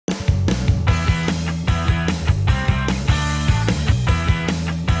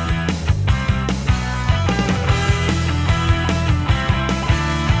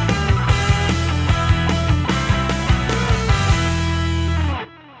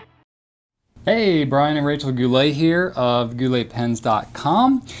Hey, Brian and Rachel Goulet here of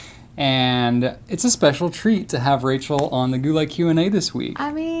gouletpens.com, and it's a special treat to have Rachel on the Goulet Q&A this week.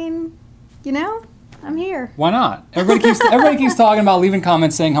 I mean, you know, I'm here. Why not? Everybody keeps talking about leaving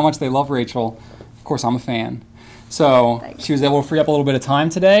comments saying how much they love Rachel. Of course, I'm a fan. So Thanks. She was able to free up a little bit of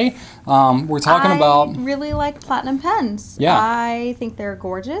time today. We're talking about... I really like platinum pens. Yeah. I think they're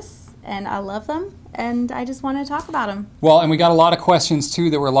gorgeous, and I love them, and I just want to talk about them. Well, and we got a lot of questions too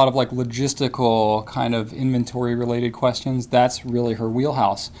that were a lot of like logistical kind of inventory related questions. That's really her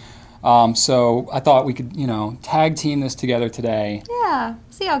wheelhouse. So I thought we could, tag team this together today. Yeah,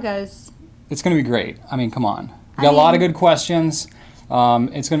 see how it goes. It's going to be great. I mean, come on. We got a lot of good questions.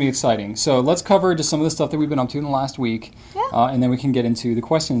 It's going to be exciting. So let's cover just some of the stuff that we've been up to in the last week, and then we can get into the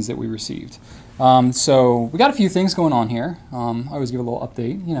questions that we received. So we got a few things going on here. I always give a little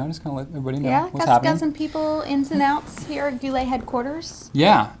update, just kind of let everybody know what's happening. Got some people ins and outs here at Goulet headquarters.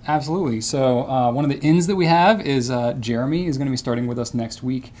 Yeah, absolutely. So one of the ins that we have is Jeremy is going to be starting with us next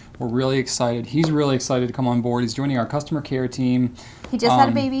week. We're really excited. He's really excited to come on board. He's joining our customer care team. He just had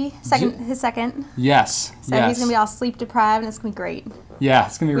a baby, his second. Yes. So he's going to be all sleep deprived, and it's going to be great. Yeah,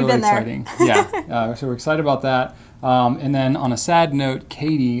 it's going to be really exciting. Yeah, so we're excited about that. And then on a sad note,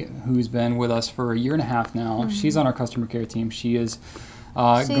 Katie, who's been with us for 1.5 years now, she's on our customer care team. She is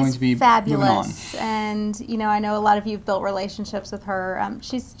going to be fabulous, moving on. And I know a lot of you have built relationships with her.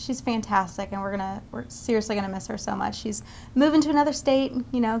 She's fantastic, and we're seriously gonna miss her so much. She's moving to another state,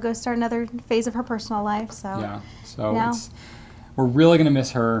 go start another phase of her personal life. So yeah, so we're really gonna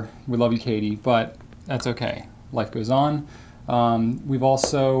miss her. We love you, Katie, but that's okay. Life goes on. We've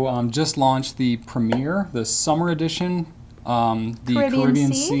also just launched the Premier, the summer edition, the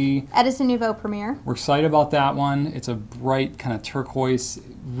Caribbean Sea. Edison Nouveau Premier. We're excited about that one. It's a bright kind of turquoise,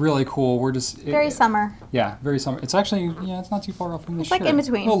 really cool. We're just... Very summer. Yeah, very summer. It's actually, it's not too far off from the shirt. It's like in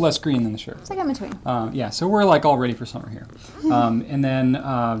between. A little less green than the shirt. It's like in between. Yeah, so we're like all ready for summer here. And then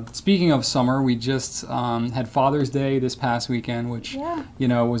speaking of summer, we just had Father's Day this past weekend, which,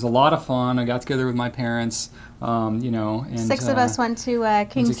 was a lot of fun. I got together with my parents. And 6 of us went to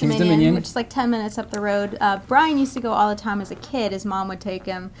King's Dominion, which is like 10 minutes up the road. Brian used to go all the time as a kid. His mom would take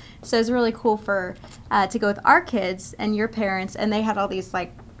him. So it was really cool to go with our kids and your parents, and they had all these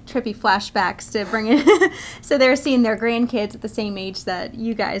like trippy flashbacks to bring in. So they were seeing their grandkids at the same age that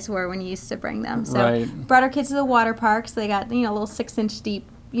you guys were when you used to bring them. So brought our kids to the water park. So they got, a little 6-inch deep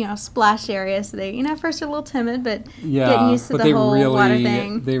splash area. So they, first are a little timid, but getting used to the whole water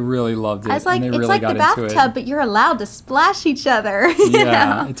thing. They really loved it. I was like, it's really like the bathtub, but you're allowed to splash each other.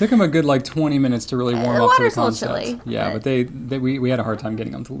 It took them a good 20 minutes to really warm up to the concept. A little chilly. Yeah, but we had a hard time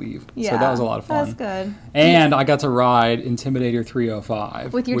getting them to leave. Yeah, so that was a lot of fun. That was good. And I got to ride Intimidator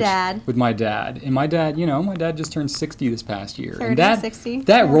 305 with your dad. With my dad, and my dad, my dad just turned 60 this past year. 60.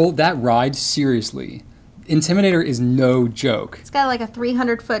 That ride, seriously. Intimidator is no joke. It's got like a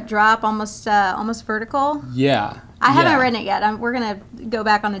 300-foot drop, almost vertical. Yeah. I haven't ridden it yet. We're going to go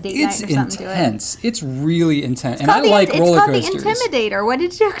back on a date night or something to it. It's intense. It's really intense. And I like roller coasters. It's called the Intimidator. What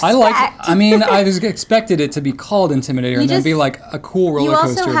did you expect? I expected it to be called Intimidator and then be like a cool roller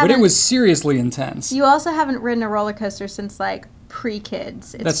coaster, but it was seriously intense. You also haven't ridden a roller coaster since like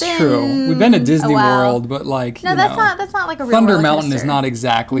pre-kids. That's true. We've been to Disney World, but that's not like a real Thunder roller Mountain coaster. is not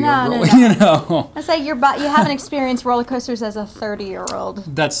exactly a roller. I say you haven't experienced roller coasters as a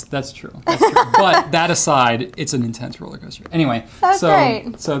 30-year-old. That's true. But that aside, it's an intense roller coaster. Anyway,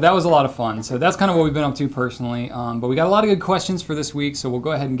 great. So that was a lot of fun. So that's kind of what we've been up to personally. But we got a lot of good questions for this week, so we'll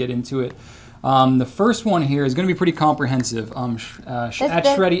go ahead and get into it. The first one here is going to be pretty comprehensive. At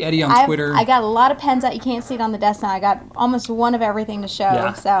Shreddy Eddie on Twitter. I got a lot of pens out. You can't see it on the desk now. I got almost one of everything to show.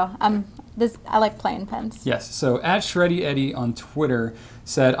 Yeah. So I like playing pens. Yes. So at Shreddy Eddie on Twitter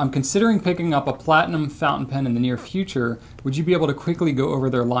said, "I'm considering picking up a platinum fountain pen in the near future. Would you be able to quickly go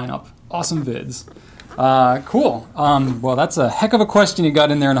over their lineup? Awesome vids." Cool. Well, that's a heck of a question you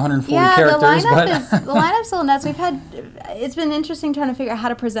got in there in 140 characters. The lineup's a little nuts. It's been interesting trying to figure out how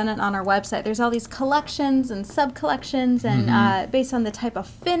to present it on our website. There's all these collections and sub-collections, and based on the type of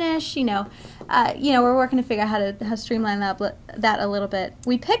finish, we're working to figure out how to streamline that a little bit.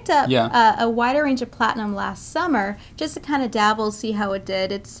 We picked up a wider range of platinum last summer just to kind of dabble, see how it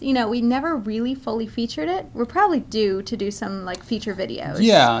did. It's, we never really fully featured it. We're probably due to do some feature videos.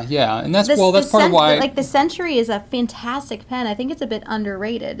 Yeah, and that's part of why. The Century is a fantastic pen. I think it's a bit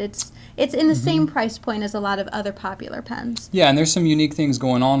underrated. It's in the same price point as a lot of other popular pens. Yeah, and there's some unique things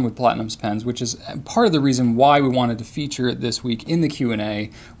going on with Platinum's pens, which is part of the reason why we wanted to feature it this week in the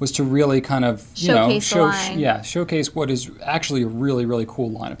Q&A, was to really kind of showcase what is actually a really, really cool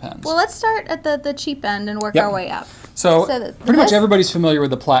line of pens. Well, let's start at the cheap end and work our way up. So pretty much everybody's familiar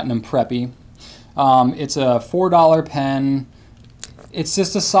with the Platinum Preppy. It's a $4 pen. It's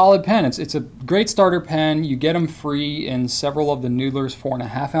just a solid pen. It's a great starter pen. You get them free in several of the Noodler's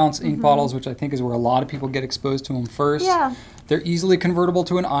 4.5 ounce ink bottles, which I think is where a lot of people get exposed to them first. Yeah. They're easily convertible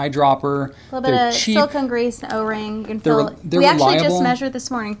to an eyedropper. A little bit of cheap. silicone grease and O-ring. You can They're we reliable. actually just measured this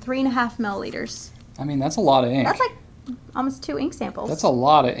morning 3.5 milliliters. I mean, that's a lot of ink. That's like almost 2 ink samples. That's a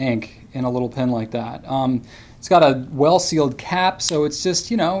lot of ink in a little pen like that. It's got a well-sealed cap, so it's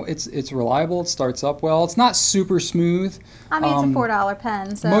just, you know, it's reliable. It starts up well. It's not super smooth. I mean, it's a $4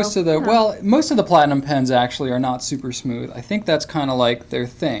 pen, so most of the platinum pens actually are not super smooth. I think that's kind of like their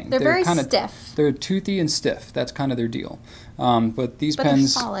thing. They're very kinda stiff. They're toothy and stiff. That's kind of their deal. But these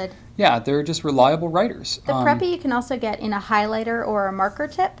pens, they're solid. Yeah, they're just reliable writers. The Preppy you can also get in a highlighter or a marker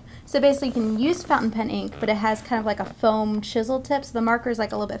tip. So basically you can use fountain pen ink, but it has kind of like a foam chisel tip. So the marker is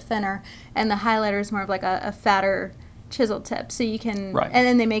like a little bit thinner, and the highlighter is more of like a fatter chisel tip. So you can, and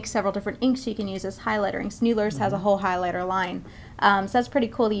then they make several different inks you can use as highlighter inks. Noodler's has a whole highlighter line. So that's pretty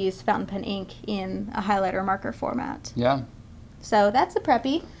cool to use fountain pen ink in a highlighter marker format. Yeah. So that's the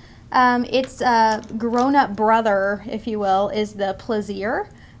Preppy. Its grown-up brother, if you will, is the Plaisir.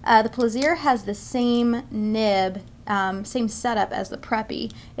 The Plaisir has the same nib, same setup as the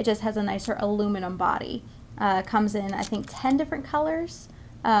Preppy. It just has a nicer aluminum body. Comes in, I think, 10 different colors.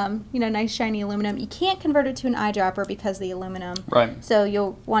 You know, nice shiny aluminum. You can't convert it to an eyedropper because of the aluminum. Right. So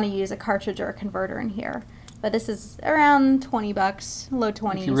you'll want to use a cartridge or a converter in here. But this is around $20, low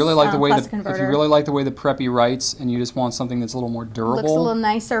 20s. If you really like the way plus the converter. if you really like the way the Preppy writes, and you just want something that's a little more durable, looks a little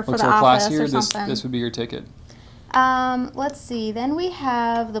nicer for the office or something. This would be your ticket. Let's see. Then we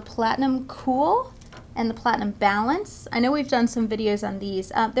have the Platinum Cool and the Platinum Balance. I know we've done some videos on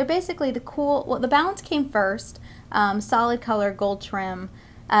these. They're basically the Cool. Well, the Balance came first, solid color, gold trim.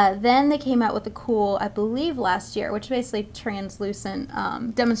 Then they came out with the Cool, I believe, last year, which basically translucent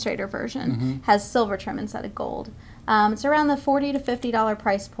demonstrator version. Has silver trim instead of gold. It's around the $40 to $50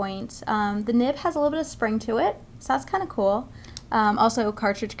 price point. The nib has a little bit of spring to it, so that's kind of cool. Also a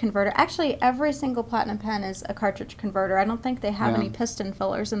cartridge converter. Actually, every single Platinum pen is a cartridge converter. I don't think they have any piston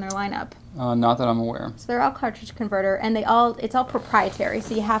fillers in their lineup. Not that I'm aware. So they're all cartridge converter, and it's all proprietary,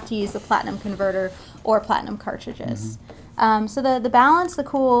 so you have to use the Platinum converter or Platinum cartridges. So the Balance, the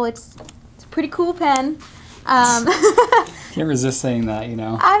Cool, it's a pretty cool pen. Can't resist saying that, you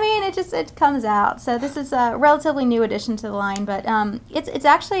know. I mean, it comes out. So this is a relatively new addition to the line, but it's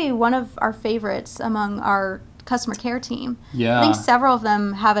actually one of our favorites among our customer care team. Yeah. I think several of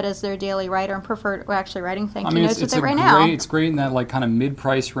them have it as their daily writer and prefer actually writing thank you notes with it right now. It's great in that like kind of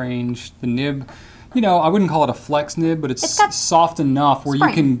mid-price range. The nib, you know, I wouldn't call it a flex nib, but it's soft enough where you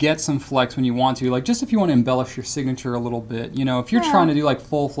can get some flex when you want to. Like just if you want to embellish your signature a little bit, you know, if you're trying to do like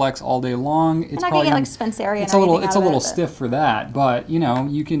full flex all day long, it's probably get like Spencerian. It's a little stiff for that, but you know,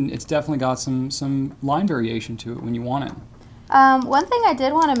 you can. It's definitely got some line variation to it when you want it. One thing I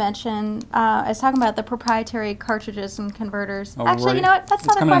did want to mention, I was talking about the proprietary cartridges and converters. Oh, actually, you know what? That's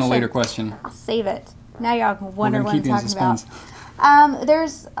not a question. It's coming in a later question. I'll save it. Now y'all can wonder what I'm talking about.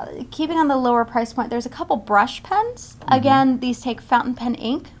 There's keeping on the lower price point, there's a couple brush pens. Again, these take fountain pen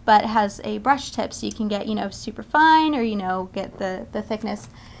ink, but it has a brush tip, so you can get, you know, super fine or, you know, get the thickness.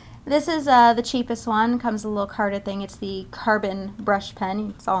 This is the cheapest one. Comes a little carded thing. It's the carbon brush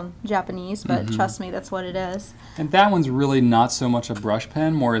pen. It's all in Japanese, but trust me, that's what it is. And that one's really not so much a brush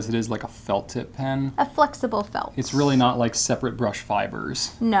pen, more as it is like a felt tip pen. A flexible felt. It's really not like separate brush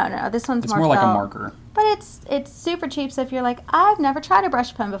fibers. No, this one's more felt. Like a marker. But it's super cheap, so if you're like, I've never tried a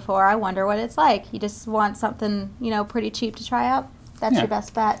brush pen before, I wonder what it's like. You just want something, you know, pretty cheap to try out. That's your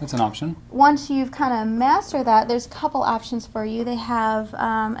best bet. That's an option. Once you've kind of mastered that, there's a couple options for you. They have,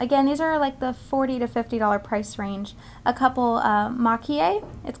 again, these are like the $40 to $50 price range. A couple maquille.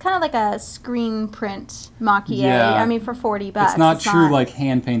 It's kind of like a screen print maquille. Yeah. I mean, for $40. It's not true like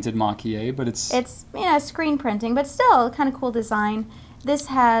hand-painted maquille, but it's... It's, you know, screen printing, but still kind of cool design. This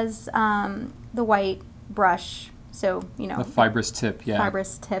has the white brush, so, you know. The fibrous tip,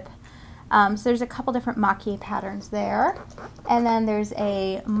 Fibrous tip. So there's a couple different maquille patterns there. And then there's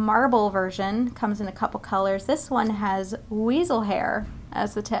a marble version, comes in a couple colors. This one has weasel hair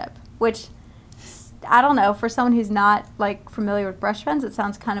as the tip, which, I don't know, for someone who's not like familiar with brush pens, it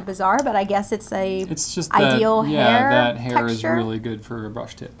sounds kind of bizarre, but I guess it's just ideal hair that hair texture. Is really good for a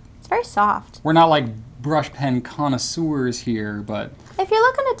brush tip. It's very soft. We're not like brush pen connoisseurs here, but... If you're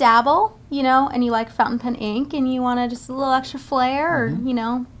looking to dabble, you know, and you like fountain pen ink and you want just a little extra flair or, you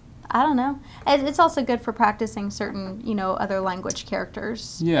know, I don't know. It's also good for practicing certain, you know, other language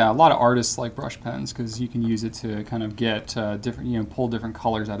characters. Yeah, a lot of artists like brush pens because you can use it to kind of get different, you know, pull different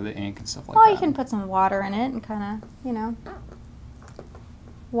colors out of the ink and stuff like that. Well, you can put some water in it and kind of, you know.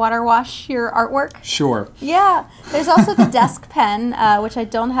 water wash your artwork? Sure. Yeah. There's also the desk pen, which I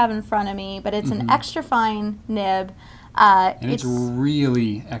don't have in front of me, but it's an extra fine nib. And it's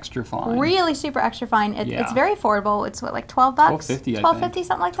really extra fine. Really super extra fine. It's very affordable. It's what, like $12? $12.50, $12.50,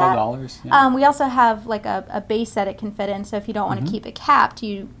 something like that. $12. Yeah. We also have like a base that it can fit in. So if you don't want to keep it capped,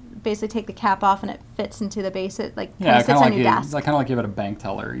 you basically take the cap off and it fits into the base. It like kind of sits on your desk. Kind of like you have a bank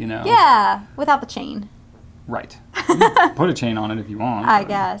teller, you know. Yeah, without the chain. Right. You can put a chain on it if you want. I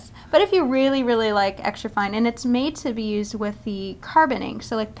guess. But if you really, really like extra fine, and it's made to be used with the carbon ink,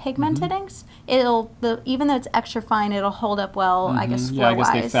 so like pigmented inks, even though it's extra fine, it'll hold up well, I guess, flow-wise. Yeah, I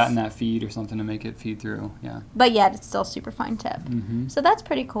guess they fatten that feed or something to make it feed through, yeah. But yeah, it's still super fine tip. So that's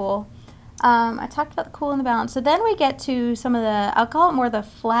pretty cool. I talked about the cool and the balance. So then we get to some of the, I'll call it more the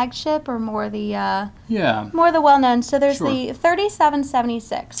flagship or more the more the well-known. So there's the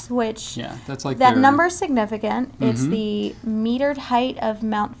 3776, which that's like that number is significant. It's the metered height of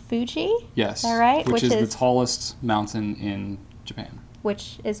Mount Fuji. Yes. Is that right? Which is the tallest mountain in Japan.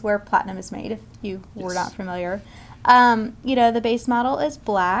 Which is where platinum is made, if you were not familiar. You know, the base model is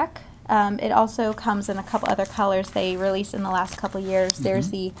black. It also comes in a couple other colors they released in the last couple of years. There's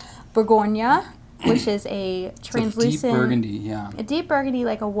the Bourgogne, which is a translucent... It's a deep burgundy, yeah. A deep burgundy,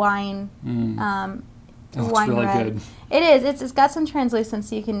 like a wine, it looks wine really red. good. It is. It's got some translucence,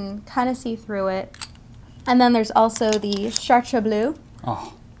 so you can kind of see through it. And then there's also the Chartres Blue,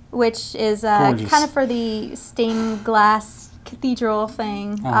 which is kind of for the stained glass cathedral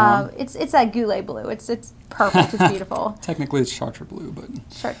thing. It's that Goulet blue. It's perfect. It's beautiful. Technically, it's Chartres Blue, but...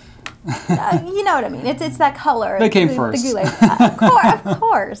 you know what I mean. It's that color. They came first. The Goulet. Of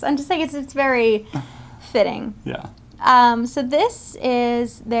course. I'm just saying it's very fitting. Yeah. So this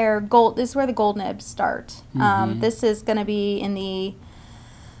is their gold. This is where the gold nibs start. This is going to be in the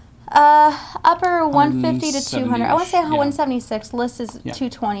upper 150 to 200. I want to say 176. List is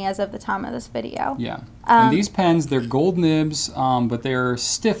 220 as of the time of this video. Yeah. And these pens, they're gold nibs, but they're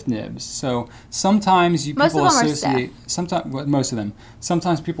stiff nibs. So sometimes people associate. Most of them.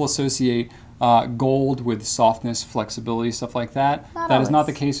 Sometimes people associate gold with softness, flexibility, stuff like that. That is not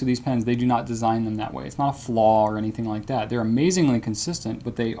the case with these pens. They do not design them that way. It's not a flaw or anything like that. They're amazingly consistent,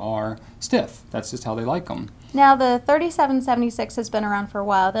 but they are stiff. That's just how they like them. Now, the 3776 has been around for a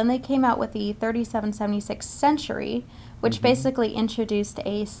while. Then they came out with the 3776 Century, which basically introduced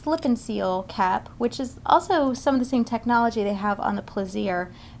a slip and seal cap, which is also some of the same technology they have on the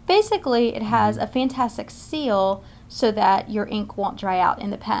Plaisir. Basically, it has a fantastic seal so that your ink won't dry out in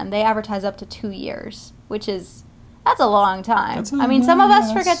the pen. They advertise up to 2 years, which is... That's a long time. I mean, some of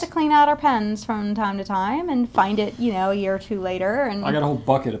us forget to clean out our pens from time to time and find it, you know, a year or two later. And I got a whole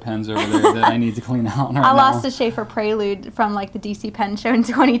bucket of pens over there that I need to clean out right now. I lost a Schaefer Prelude from, like, the DC Pen Show in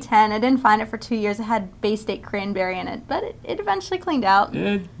 2010. I didn't find it for 2 years. It had Bay State Cranberry in it, but it eventually cleaned out.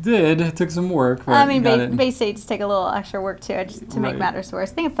 It did. It took some work. But I mean, Bay States take a little extra work, too, just to make matters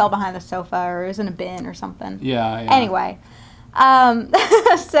worse. I think it fell behind the sofa or it was in a bin or something. Yeah. Anyway,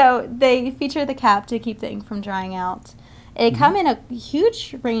 so they feature the cap to keep the ink from drying out. They come in a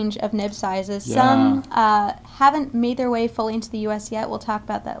huge range of nib sizes. Some haven't made their way fully into the U.S. yet. We'll talk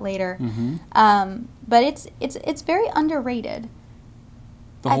about that later. But it's very underrated.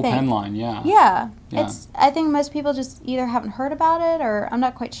 The whole pen line, yeah. Yeah. I think most people just either haven't heard about it or I'm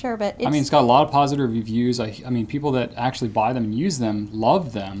not quite sure. But I mean, it's got a lot of positive reviews. I mean, people that actually buy them and use them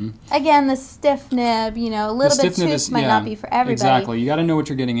love them. Again, the stiff nib, you know, a little bit too might not be for everybody. Exactly. You got to know what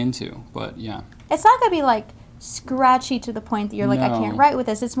you're getting into. But yeah. It's not going to be like scratchy to the point that you're like, I can't write with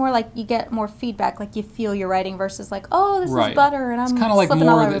this. It's more like you get more feedback, like you feel you're writing versus like, oh, this is butter and I'm slipping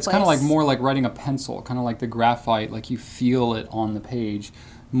all over the place. It's kind of like more like writing a pencil, kind of like the graphite, like you feel it on the page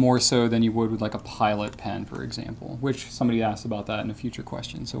more so than you would with like a Pilot pen, for example, which somebody asked about that in a future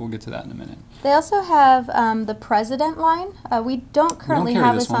question, so we'll get to that in a minute. They also have the President line. We don't currently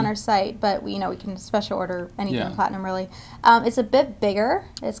have this on our site, but we can special order anything platinum really. It's a bit bigger.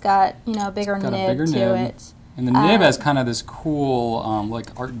 It's got a bigger nib to it. And the nib has kind of this cool,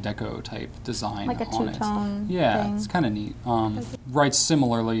 like Art Deco type design like a on it. two-tone thing. It's kind of neat. Writes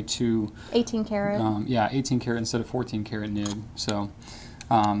similarly to 18 karat. 18 karat instead of 14 karat nib. So,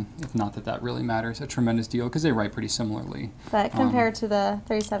 if not that really matters, a tremendous deal because they write pretty similarly. But compared to the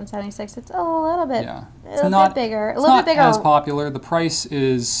 3776, it's a little bit, it's not bigger. It's not as popular. The price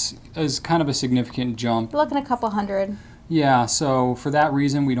is kind of a significant jump. You're looking a couple hundred. Yeah, so for that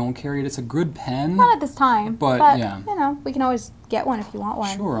reason, we don't carry it. It's a good pen. Not at this time. But yeah. We can always get one if you want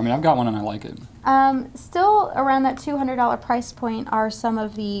one. Sure. I mean, I've got one and I like it. Still around that $200 price point are some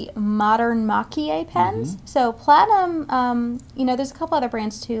of the modern Maki pens. So Platinum, there's a couple other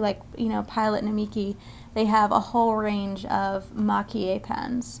brands too, like, Pilot and Amiki. they have a whole range of Maquet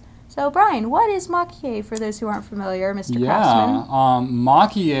pens. So, Brian, what is Maquet for those who aren't familiar, Mr. Craftsman?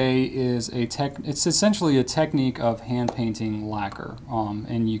 Maquet is it's essentially a technique of hand painting lacquer,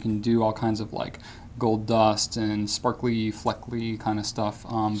 and you can do all kinds of like gold dust and sparkly, fleckly kind of stuff.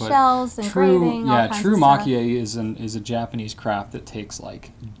 But shells, engraving, all kinds true of Maquet stuff. is a Japanese craft that takes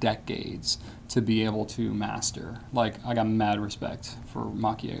like decades to be able to master. Like, I got mad respect for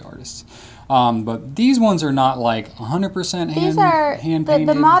Maquet artists. But these ones are not like 100% hand painted.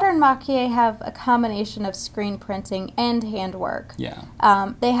 The modern Maquet have a combination of screen printing and handwork. Yeah.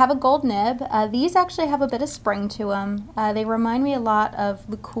 They have a gold nib. These actually have a bit of spring to them. They remind me a lot of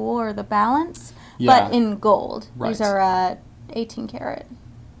the Cool or the Balance, but in gold. Right. These are 18 karat.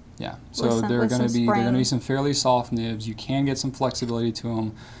 Yeah, so they're going to be some fairly soft nibs. You can get some flexibility to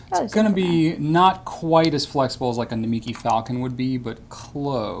them. It's going to be not quite as flexible as like a Namiki Falcon would be, but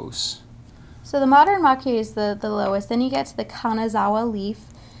close. So the modern Maquet is the lowest. Then you get to the Kanazawa leaf,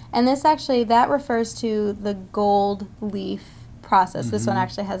 and this actually, that refers to the gold leaf process. This one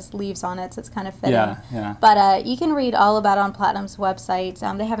actually has leaves on it, so it's kind of fitting. Yeah. But you can read all about it on Platinum's website.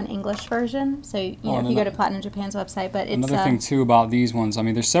 They have an English version, so if you go to Platinum Japan's website. But it's another thing too about these ones. I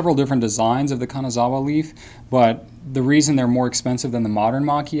mean, there's several different designs of the Kanazawa leaf, but the reason they're more expensive than the modern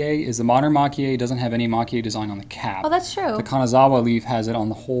Maquet is the modern Maquet doesn't have any Maquet design on the cap. Oh, that's true. The Kanazawa leaf has it on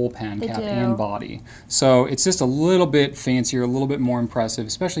the whole pan cap and body. So it's just a little bit fancier, a little bit more impressive,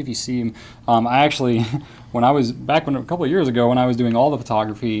 especially if you see them. I actually, a couple of years ago when I was doing all the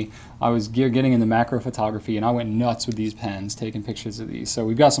photography, I was getting into macro photography, and I went nuts with these pens, taking pictures of these. So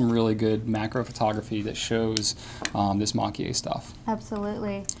we've got some really good macro photography that shows this Maquet stuff.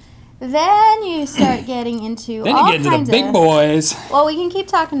 Absolutely. Then you start getting into the big boys. Well, we can keep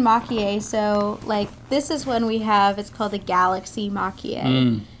talking Maquet. So, like, this is when we have, it's called the Galaxy Maquet.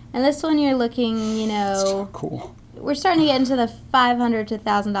 And this one you're looking, so cool. We're starting to get into the $500 to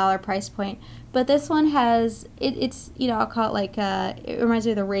 $1,000 price point. But this one has, it's I'll call it like, it reminds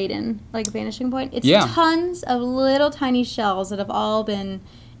me of the Raiden, like Vanishing Point. It's tons of little tiny shells that have all been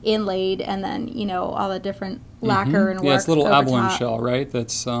inlaid, and then all the different lacquer and work. Yeah, it's a little abalone shell, right?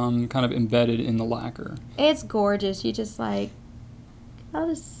 That's kind of embedded in the lacquer. It's gorgeous. You just like, I'll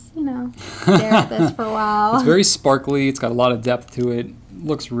just stare at this for a while. It's very sparkly. It's got a lot of depth to it.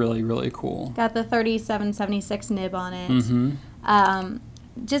 Looks really, really cool. Got the 3776 nib on it.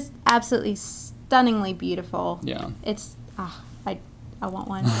 Just absolutely stunningly beautiful. Yeah. It's I want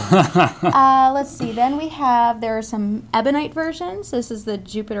one. Let's see. Then there are some ebonite versions. This is the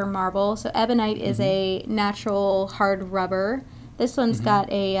Jupiter marble. So ebonite is a natural hard rubber. This one's got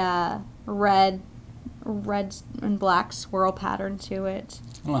a red and black swirl pattern to it.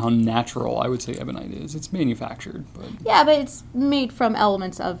 I don't know how natural I would say ebonite is. It's manufactured, but yeah, but it's made from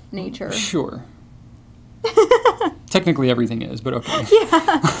elements of nature. Sure. Technically everything is, but okay.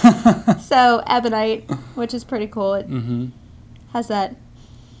 Yeah. So ebonite, which is pretty cool. It has that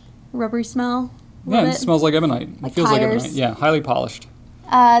rubbery smell. Yeah, it smells like ebonite. Like it feels tires. like ebonite. Yeah, highly polished.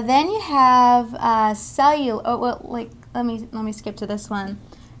 Then you have cellulose. Oh, well, let me skip to this one.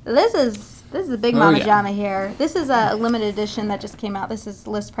 This is a big mama jamma here. This is a limited edition that just came out. This is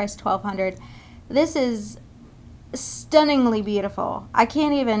list price $1,200. This is stunningly beautiful. I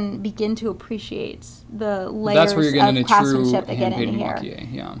can't even begin to appreciate the layers of craftsmanship that get in here. Maquet,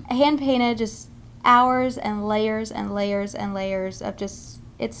 yeah. Hand painted, just hours and layers and layers and layers of just.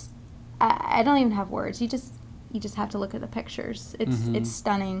 It's. I don't even have words. You just have to look at the pictures. It's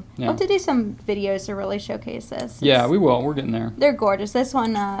stunning. Yeah. We'll have to do some videos to really showcase this. Yeah, we will. We're getting there. They're gorgeous. This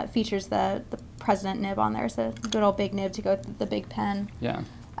one features the president nib on there. It's a good old big nib to go with the big pen. Yeah.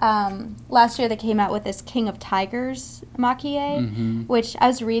 Last year they came out with this King of Tigers Maquet, which I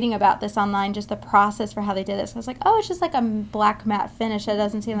was reading about this online, just the process for how they did this. I was like, oh, it's just like a black matte finish. It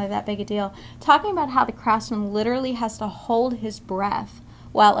doesn't seem like that big a deal. Talking about how the craftsman literally has to hold his breath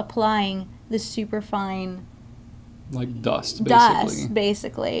while applying the super fine like dust,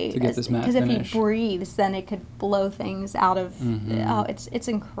 basically. To get this matte finish. Because if he breathes, then it could blow things out of. Oh, it's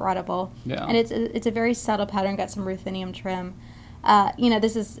incredible. Yeah. And it's a very subtle pattern. Got some ruthenium trim.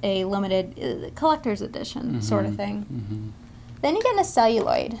 This is a limited collector's edition sort of thing. Then you get into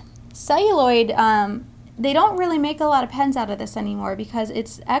celluloid. Celluloid, they don't really make a lot of pens out of this anymore because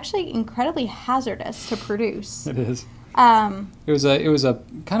it's actually incredibly hazardous to produce. It is. It was a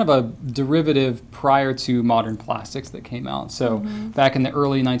kind of a derivative prior to modern plastics that came out. So back in the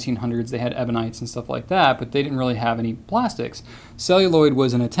early 1900s, they had ebonites and stuff like that, but they didn't really have any plastics. Celluloid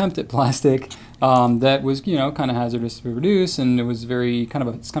was an attempt at plastic that was, kind of hazardous to produce, and it was it's kind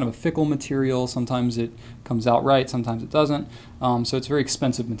of a fickle material. Sometimes it comes out right, sometimes it doesn't. So it's a very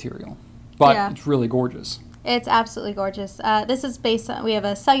expensive material. but it's really gorgeous. It's absolutely gorgeous. This is based on, we have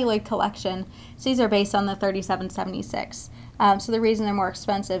a celluloid collection. So these are based on the 3776. So the reason they're more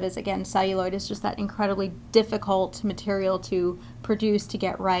expensive is, again, celluloid is just that incredibly difficult material to produce, to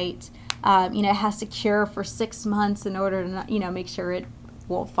get right. You know, it has to cure for 6 months in order to, you know, make sure it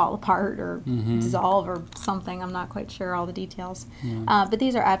won't fall apart or dissolve or something. I'm not quite sure all the details. But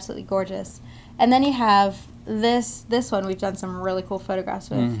these are absolutely gorgeous. And then you have this one we've done some really cool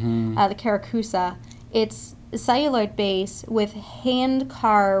photographs with, the Caracusa. It's a celluloid base with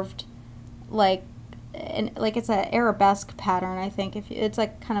hand-carved, like it's an arabesque pattern, I think. If it's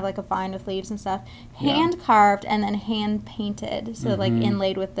like kind of like a vine with leaves and stuff, hand carved and then hand painted, so like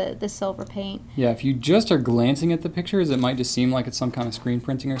inlaid with the silver paint. Yeah, if you just are glancing at the pictures, it might just seem like it's some kind of screen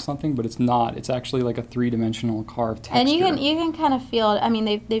printing or something, but it's not. It's actually like a three-dimensional carved texture. And you can kind of feel it. I mean,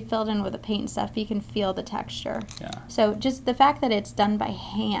 they filled in with the paint and stuff, but you can feel the texture. Yeah. So just the fact that it's done by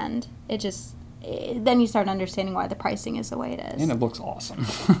hand, then you start understanding why the pricing is the way it is. And it looks awesome.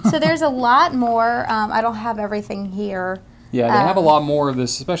 So there's a lot more. I don't have everything here. Yeah, they have a lot more of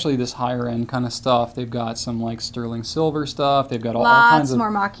this, especially this higher end kind of stuff. They've got some like sterling silver stuff. They've got all kinds of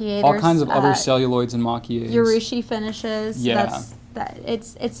more macchiates. All kinds of other celluloids and macchiates. Urushi finishes. Yeah.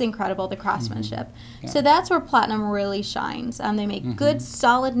 It's incredible, the craftsmanship. So that's where platinum really shines. They make good,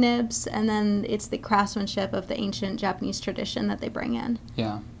 solid nibs, and then it's the craftsmanship of the ancient Japanese tradition that they bring in.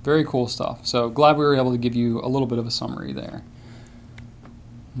 Yeah, very cool stuff. So glad we were able to give you a little bit of a summary there.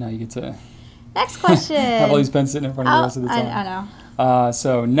 Now you get to next question. Have all these pens sitting in front of you the rest of the time. I know.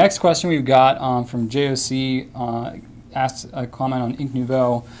 So next question we've got from JOC, asked a comment on Ink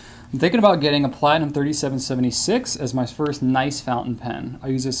Nouveau. I'm thinking about getting a Platinum 3776 as my first nice fountain pen. I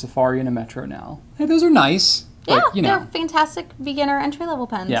use a Safari and a Metro now. Hey, those are nice. But, yeah, they're fantastic beginner entry-level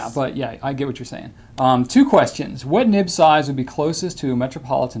pens. Yeah, but yeah, I get what you're saying. 2 questions. What nib size would be closest to a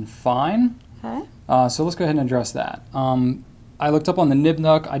Metropolitan Fine? Okay. So let's go ahead and address that. I looked up on the Nib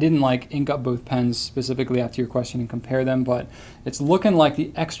Nook. I didn't like ink up both pens specifically after your question and compare them, but it's looking like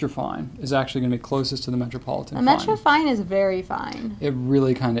the Extra Fine is actually going to be closest to the Metropolitan Fine. The Metro Fine is very fine. It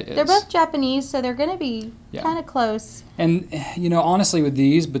really kind of is. They're both Japanese, so they're going to be kind of close. And, you know, honestly with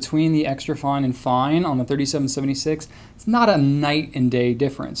these, between the Extra Fine and Fine on the 3776, it's not a night and day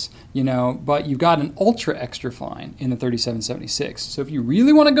difference, you know, but you've got an Ultra Extra Fine in the 3776. So if you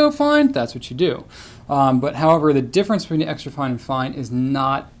really want to go fine, that's what you do. But however, the difference between the Extra Fine and Fine is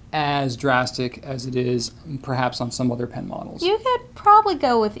not as drastic as it is perhaps on some other pen models. You could probably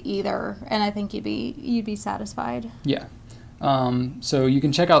go with either, and I think you'd be satisfied. Yeah. So you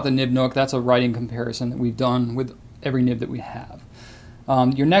can check out the Nib Nook. That's a writing comparison that we've done with every nib that we have.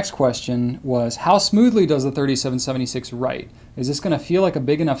 Your next question was, how smoothly does the 3776 write? Is this going to feel like a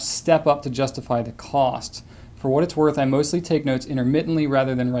big enough step up to justify the cost? For what it's worth, I mostly take notes intermittently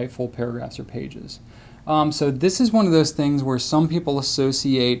rather than write full paragraphs or pages. So this is one of those things where some people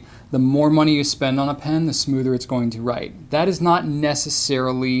associate the more money you spend on a pen, the smoother it's going to write. That is not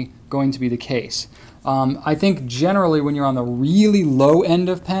necessarily going to be the case. I think generally when you're on the really low end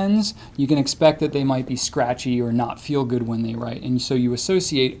of pens, you can expect that they might be scratchy or not feel good when they write. And so you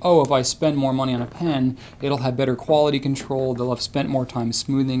associate, oh, if I spend more money on a pen, it'll have better quality control, they'll have spent more time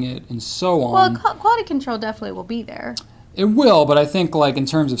smoothing it, and so on. Well, quality control definitely will be there. It will, but I think like in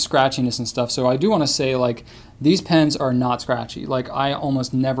terms of scratchiness and stuff, so I do want to say like these pens are not scratchy. Like I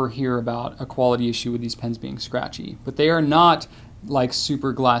almost never hear about a quality issue with these pens being scratchy, but they are not like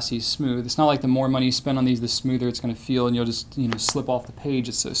super glassy smooth. It's not like the more money you spend on these, the smoother it's going to feel, and you'll just, you know, slip off the page.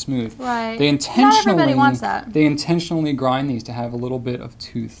 It's so smooth. Right. Not everybody wants that. They intentionally grind these to have a little bit of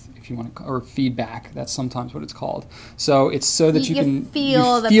tooth, if you want to, or feedback. That's sometimes what it's called. So it's so that you can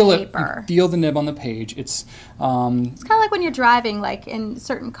feel the paper. You feel the nib on the page. It's kind of like when you're driving, like in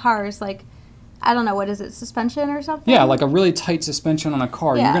certain cars, like, I don't know, what is it, suspension or something? Yeah, like a really tight suspension on a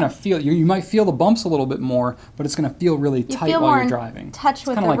car. Yeah. You're going to feel, you might feel the bumps a little bit more, but it's going to feel really tight while you're driving. You feel more in touch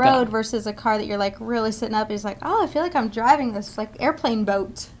with the road versus a car that you're like really sitting up. It's like, oh, I feel like I'm driving this like airplane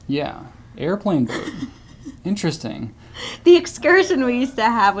boat. Yeah, airplane boat. Interesting. The excursion we used to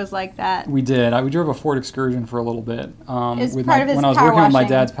have was like that. We did. We drove a Ford Excursion for a little bit. When I was working on my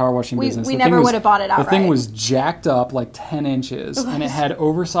dad's power washing business. We never would have bought it outright. The thing was jacked up like 10 inches, and it had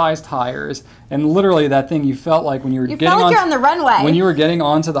oversized tires. And literally, that thing, you felt like when you were you're on the runway. When you were getting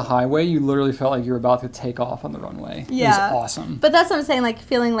onto the highway, you literally felt like you were about to take off on the runway. Yeah. It was awesome. But that's what I'm saying, like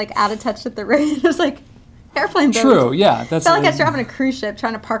feeling like out of touch with the road. It was like airplane boat. True, yeah. That's felt like I was driving a cruise ship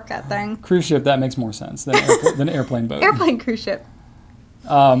trying to park that thing. Cruise ship, that makes more sense than airplane boat. Airplane cruise ship.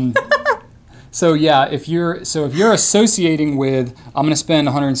 So yeah, if you're associating with, I'm going to spend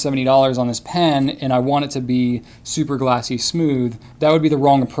 $170 on this pen and I want it to be super glassy smooth, that would be the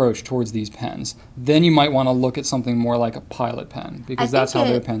wrong approach towards these pens. Then you might want to look at something more like a Pilot pen, because that's how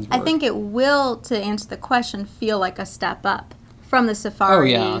their pens work. I think it will, to answer the question, feel like a step up from the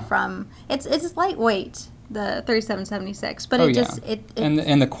Safari. Oh, yeah. From it's lightweight, the 3776, but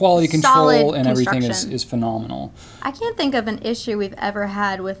and the quality control and everything is phenomenal. I can't think of an issue we've ever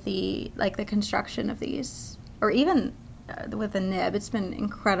had with the construction of these, or even with the nib. It's been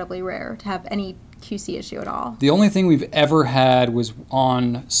incredibly rare to have any QC issue at all. The only thing we've ever had was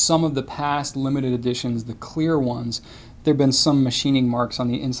on some of the past limited editions, the clear ones. There have been some machining marks on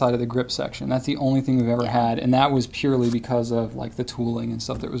the inside of the grip section. That's the only thing we've ever had, and that was purely because of like the tooling and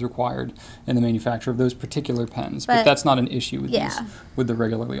stuff that was required in the manufacture of those particular pens. But that's not an issue with these, with the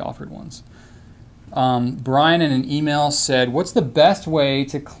regularly offered ones. Brian in an email said, "What's the best way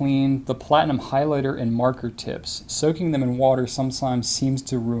to clean the platinum highlighter and marker tips? Soaking them in water sometimes seems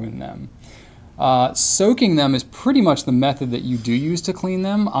to ruin them." Soaking them is pretty much the method that you do use to clean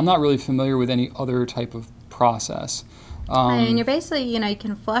them. I'm not really familiar with any other type of process. And you're basically, you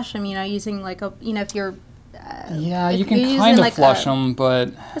can flush them, using like a, if you're... yeah, you can kind of flush them, but...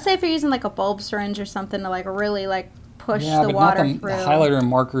 Let's say if you're using like a bulb syringe or something to like really like push the water through. The highlighter and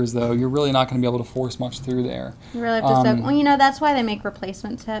markers, though, you're really not going to be able to force much through there. You really have to soak. Well, that's why they make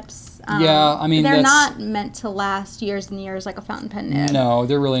replacement tips. Yeah, I mean, they're not meant to last years and years like a fountain pen nib. No,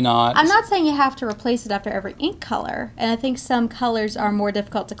 they're really not. I'm not saying you have to replace it after every ink color, and I think some colors are more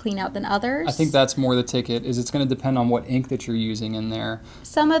difficult to clean out than others. I think that's more the ticket, is it's going to depend on what ink that you're using in there.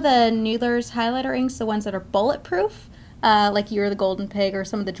 Some of the Noodler's highlighter inks, the ones that are bulletproof, like You're the Golden Pig or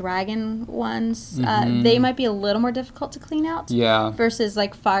some of the Dragon ones, they might be a little more difficult to clean out. Yeah. Versus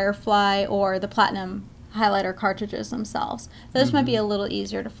like Firefly or the Platinum highlighter cartridges themselves. Those might be a little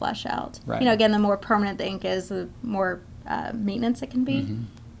easier to flush out. Right. Again, the more permanent the ink is, the more maintenance it can be.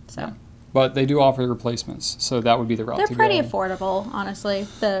 So. Yeah. But they do offer replacements, so that would be the route to go. They're pretty affordable, honestly,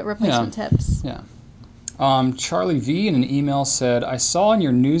 the replacement tips. Yeah. Charlie V in an email said, "I saw in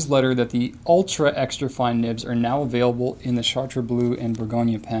your newsletter that the ultra extra fine nibs are now available in the Chartres Blue and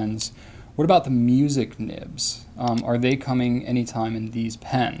Bourgogne pens. What about the music nibs? Are they coming anytime in these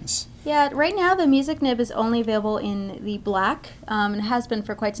pens?" Yeah, right now the music nib is only available in the black, and has been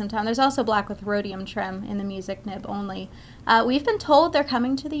for quite some time. There's also black with rhodium trim in the music nib only. We've been told they're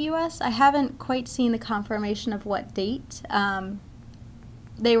coming to the U.S. I haven't quite seen the confirmation of what date.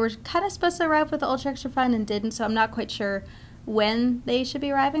 They were kind of supposed to arrive with the Ultra Extra Fine and didn't, so I'm not quite sure when they should be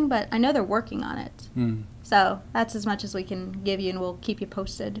arriving, but I know they're working on it. So that's as much as we can give you, and we'll keep you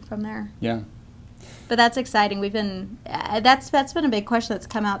posted from there. Yeah. But that's exciting. We've been that's been a big question that's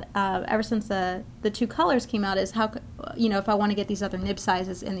come out ever since the two colors came out, is how, if I want to get these other nib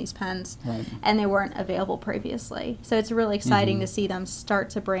sizes in these pens, and they weren't available previously. So it's really exciting to see them start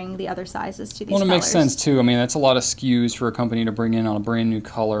to bring the other sizes to these colors. Well, it makes sense too. I mean, that's a lot of SKUs for a company to bring in on a brand new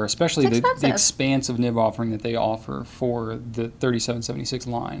color, especially the expansive nib offering that they offer for the 3776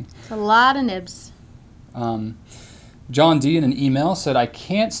 line. It's a lot of nibs. John D in an email said, "I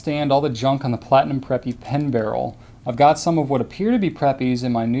can't stand all the junk on the Platinum Preppy pen barrel. I've got some of what appear to be Preppies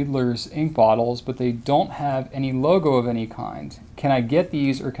in my Noodler's ink bottles, but they don't have any logo of any kind. Can I get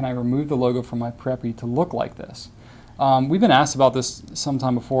these, or can I remove the logo from my Preppy to look like this?" We've been asked about this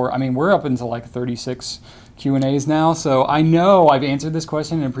sometime before. I mean, we're up into like 36 Q&As now, so I know I've answered this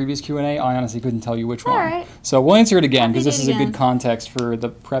question in a previous Q&A. I honestly couldn't tell you which one. Right. So we'll answer it again, because this is a good context for the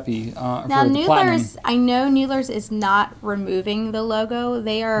Preppy, now, for the Platinum. I know Noodler's is not removing the logo.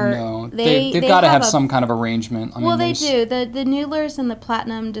 They are... No, they've got to have some kind of arrangement. I mean, they do. The Noodler's and the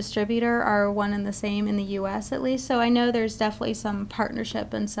Platinum distributor are one and the same in the U.S. at least, so I know there's definitely some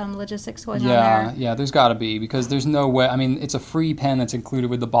partnership and some logistics going on there. Yeah, there's got to be, because there's no way... I mean, it's a free pen that's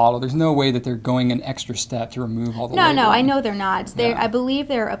included with the bottle. There's no way that they're going an extra step to remove all the logo. No, I know they're not. I believe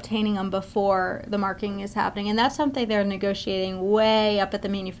they're obtaining them before the marking is happening, and that's something they're negotiating way up at the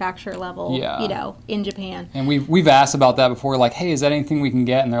manufacturer level, in Japan. And we've asked about that before, like, hey, is that anything we can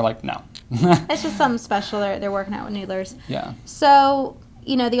get? And they're like, no. It's just something special they're working out with Noodler's. Yeah. So,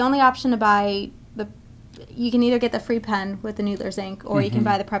 the only option to buy, you can either get the free pen with the Noodler's ink, or you can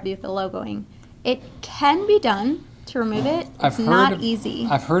buy the Preppy with the logoing. It can be done to remove it. It's not easy.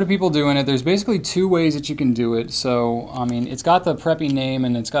 I've heard of people doing it. There's basically two ways that you can do it. So, I mean, it's got the Preppy name,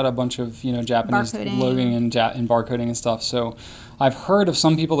 and it's got a bunch of, Japanese logoing and barcoding and stuff. So, I've heard of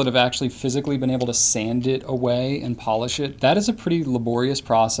some people that have actually physically been able to sand it away and polish it. That is a pretty laborious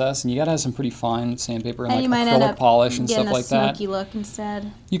process, and you got to have some pretty fine sandpaper and like acrylic polish and stuff like that. Getting a smoky look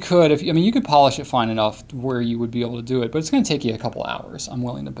instead. You could, you could polish it fine enough where you would be able to do it, but it's going to take you a couple hours, I'm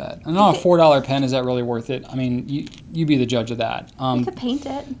willing to bet. And on a $4 pen, is that really worth it? I mean, you be the judge of that. You could paint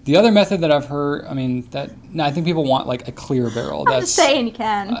it. The other method that I've heard, I think people want like a clear barrel. I'm just saying you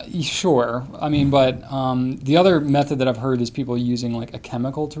can. Sure. I mean, but the other method that I've heard is people using like a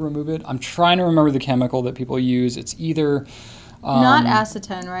chemical to remove it. I'm trying to remember the chemical that people use. It's either... not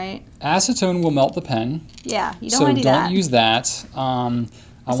acetone, right? Acetone will melt the pen. Yeah, you don't want to do that. So don't use that.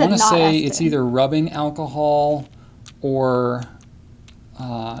 I want to say it's either rubbing alcohol or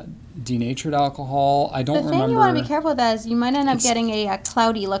denatured alcohol. I don't remember. The thing you want to be careful with that is you might end up getting a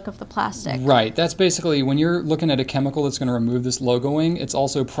cloudy look of the plastic. Right. That's basically, when you're looking at a chemical that's going to remove this logoing, it's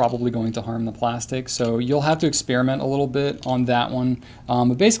also probably going to harm the plastic. So you'll have to experiment a little bit on that one.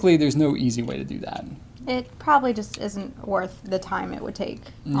 But basically, there's no easy way to do that. It probably just isn't worth the time it would take,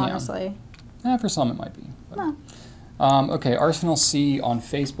 honestly. Yeah, for some it might be. No. Okay, Arsenal C on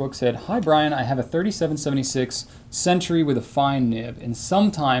Facebook said, "Hi Brian, I have a 3776 Century with a fine nib, and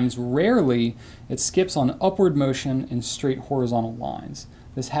sometimes, rarely, it skips on upward motion and straight horizontal lines.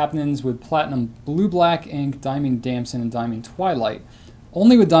 This happens with Platinum Blue Black ink, Diamond Damson, and Diamond Twilight.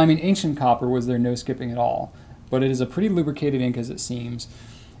 Only with Diamond Ancient Copper was there no skipping at all, but it is a pretty lubricated ink as it seems.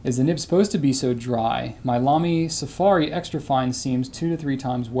 Is the nib supposed to be so dry? My Lamy Safari Extra Fine seems 2 to 3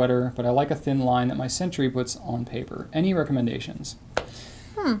 times wetter, but I like a thin line that my Century puts on paper. Any recommendations?"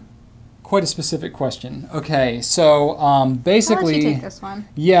 Quite a specific question. Okay, so basically... Why don't you take this one?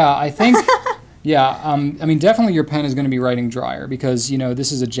 Yeah, I think... definitely your pen is going to be writing drier because,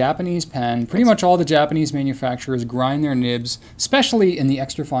 this is a Japanese pen. Pretty much all the Japanese manufacturers grind their nibs, especially in the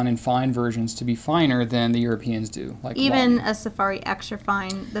extra fine and fine versions, to be finer than the Europeans do. Like even a Safari Extra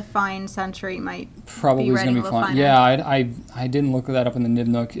Fine, the fine Century might probably be writing going to be fine. Finer. Yeah, I didn't look that up in the nib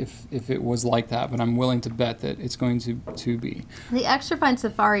nook if it was like that, but I'm willing to bet that it's going to be. The Extra Fine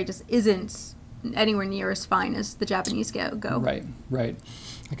Safari just isn't anywhere near as fine as the Japanese go. Right.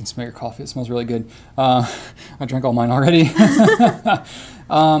 I can smell your coffee. It smells really good. I drank all mine already.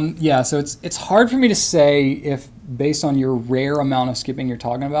 So it's hard for me to say if, based on your rare amount of skipping you're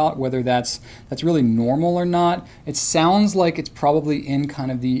talking about, whether that's really normal or not. It sounds like it's probably in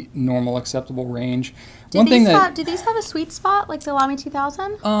kind of the normal acceptable range. Do these have a sweet spot like the Lamy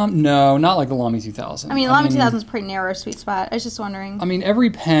 2000? No, not like the Lamy 2000. The Lamy 2000 is a pretty narrow sweet spot. I was just wondering. Every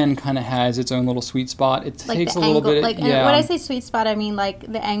pen kind of has its own little sweet spot. It like takes a little bit. When I say sweet spot, I mean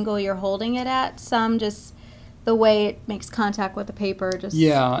like the angle you're holding it at. Some just the way it makes contact with the paper.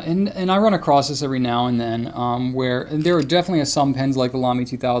 And I run across this every now and then, where there are definitely some pens like the Lamy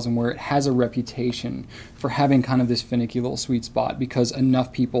 2000 where it has a reputation for having kind of this finicky little sweet spot because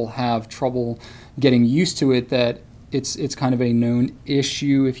enough people have trouble getting used to it that it's kind of a known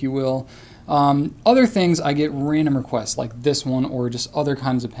issue, if you will. Other things, I get random requests like this one or just other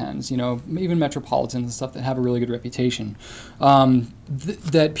kinds of pens, even Metropolitans and stuff that have a really good reputation.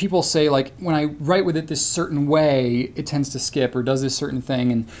 That people say, like, when I write with it this certain way, it tends to skip or does this certain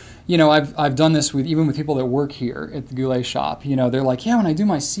thing. And, I've done this even with people that work here at the Goulet shop. They're like, yeah, when I do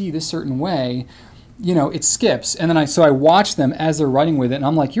my C this certain way, it skips. And then I watch them as they're writing with it, and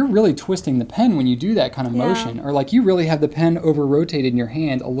I'm like, you're really twisting the pen when you do that kind of motion. Or like you really have the pen over-rotated in your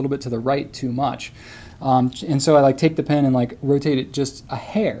hand a little bit to the right too much. And so I take the pen and rotate it just a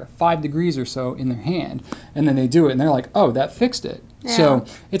hair, 5 degrees or so in their hand. And then they do it, and they're like, oh, that fixed it. Yeah. So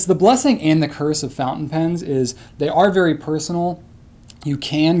it's the blessing and the curse of fountain pens is they are very personal. You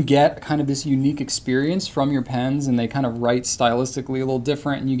can get kind of this unique experience from your pens, and they kind of write stylistically a little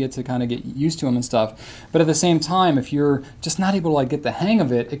different, and you get to kind of get used to them and stuff. But at the same time, if you're just not able to get the hang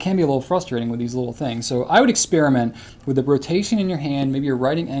of it, it can be a little frustrating with these little things. So I would experiment with the rotation in your hand, maybe your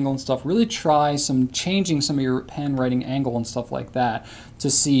writing angle and stuff. Really try changing some of your pen writing angle and stuff like that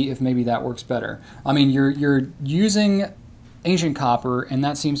to see if maybe that works better. You're using ancient copper, and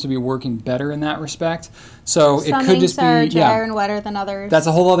that seems to be working better in that respect. So it could just be are drier and wetter than others. That's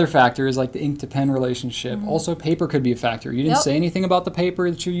a whole other factor, is like the ink to pen relationship. Also, paper could be a factor. You didn't say anything about the paper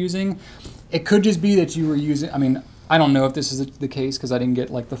that you're using. It could just be that you were using. I don't know if this is the case because I didn't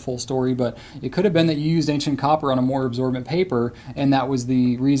get the full story, but it could have been that you used ancient copper on a more absorbent paper, and that was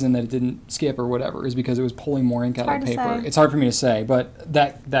the reason that it didn't skip or whatever, is because it was pulling more ink out of the paper. It's hard for me to say, but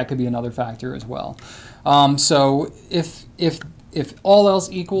that could be another factor as well. So if if all else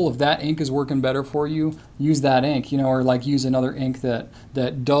equal, if that ink is working better for you, use that ink, you know, or like use another ink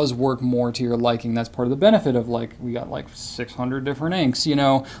that does work more to your liking. That's part of the benefit of, like, we got like 600 different inks, you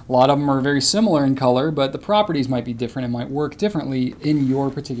know. A lot of them are very similar in color, but the properties might be different and might work differently in your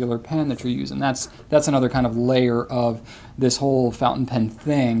particular pen that you're using. That's another kind of layer of this whole fountain pen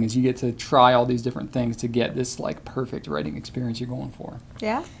thing, is you get to try all these different things to get this like perfect writing experience you're going for.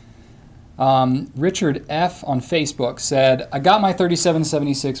 Yeah. Richard F. on Facebook said, I got my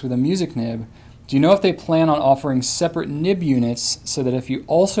 3776 with a music nib. Do you know if they plan on offering separate nib units so that if you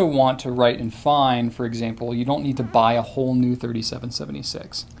also want to write in fine, for example, you don't need to buy a whole new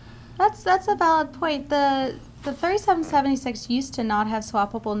 3776? That's a valid point. The 3776 used to not have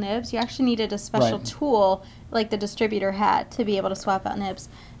swappable nibs. You actually needed a special tool like the distributor had to be able to swap out nibs.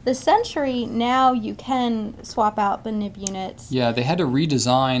 The Century, now you can swap out the nib units. Yeah, they had to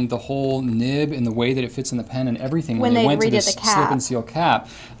redesign the whole nib and the way that it fits in the pen and everything when they went to this slip and seal cap.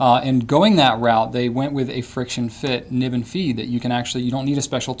 And going that route, they went with a friction fit nib and feed that you can actually, you don't need a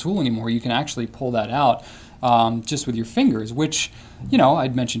special tool anymore. You can actually pull that out just with your fingers, which, you know,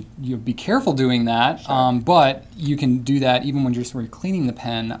 I'd mentioned you be careful doing that, but you can do that even when you're just cleaning the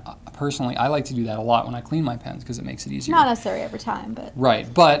pen. Personally, I like to do that a lot when I clean my pens because it makes it easier. Not necessary every time, but...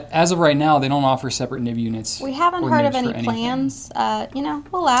 Right, but as of right now, they don't offer separate nib units. We haven't heard of any plans. You know,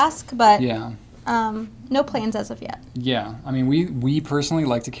 we'll ask, but yeah. No plans as of yet. Yeah, I mean, we personally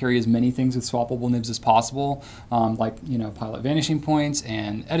like to carry as many things with swappable nibs as possible, like, you know, Pilot Vanishing Points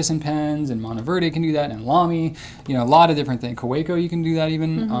and Edison pens, and Monteverde can do that, and Lamy, you know, a lot of different things. Kaweco, you can do that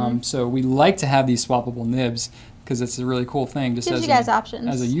even. So we like to have these swappable nibs because it's a really cool thing just gives you guys options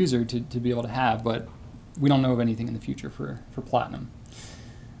as a user to be able to have, but we don't know of anything in the future for Platinum.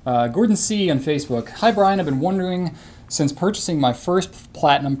 Gordon C. on Facebook. Hi, Brian. I've been wondering, since purchasing my first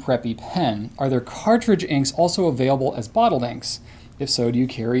Platinum Preppy pen, are there cartridge inks also available as bottled inks? If so, do you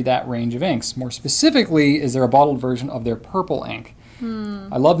carry that range of inks? More specifically, is there a bottled version of their purple ink?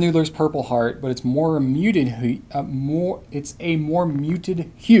 I love Noodler's Purple Heart, but it's more muted. It's a more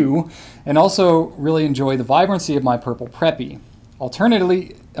muted hue, and also really enjoy the vibrancy of my Purple Preppy.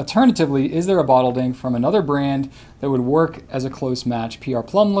 Alternatively, is there a bottled ink from another brand that would work as a close match? PR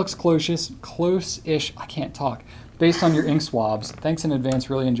Plum looks close-ish. I can't talk. Based on your ink swabs. Thanks in advance.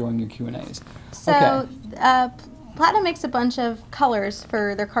 Really enjoying your Q&As. So, Platinum makes a bunch of colors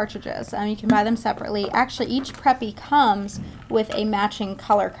for their cartridges. You can buy them separately. Actually, each Preppy comes with a matching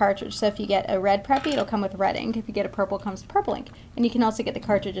color cartridge. So if you get a red Preppy, it'll come with red ink. If you get a purple, it comes with purple ink. And you can also get the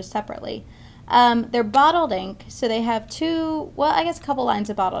cartridges separately. They're bottled ink, so they have a couple lines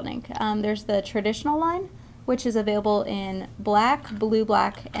of bottled ink. There's the traditional line, which is available in black, blue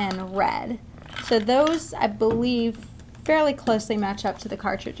black, and red. So those, I believe, fairly closely match up to the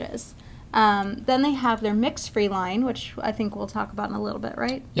cartridges. Then they have their mix-free line, which I think we'll talk about in a little bit,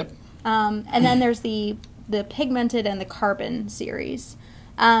 right? Yep. And then there's the pigmented and the carbon series.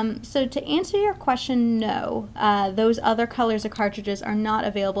 So to answer your question, no. Those other colors of cartridges are not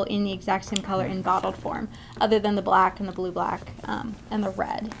available in the exact same color in bottled form, other than the black and the blue black and the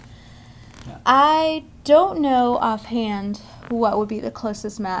red. Yeah. I don't know offhand what would be the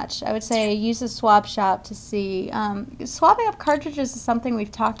closest match. I would say use a swab shop to see. Swabbing up cartridges is something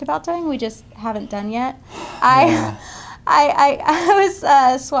we've talked about doing. We just haven't done yet. Yeah. I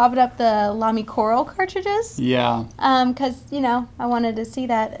was swabbing up the Lamy Coral cartridges. Yeah. Because, you know, I wanted to see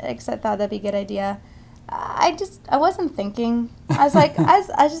that, except I thought that'd be a good idea. I wasn't thinking. I was like, I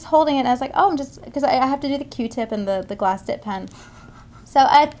was just holding it, and I was like, oh, because I have to do the Q-tip and the glass dip pen. So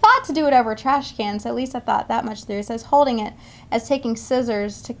I thought to do it over a trash can, so at least I thought that much through. So I was holding it as taking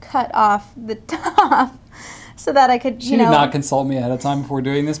scissors to cut off the top so that I could, She did not consult me ahead of time before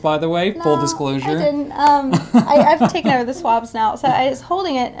doing this, by the way. No, full disclosure. I didn't. I've taken over the swabs now. So I was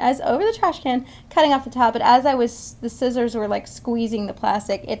holding it, I was over the trash can, cutting off the top, but as the scissors were like squeezing the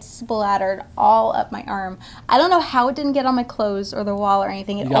plastic, it splattered all up my arm. I don't know how it didn't get on my clothes or the wall or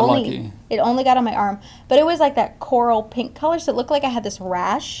anything. You got lucky. It only got on my arm, but it was like that coral pink color, so it looked like I had this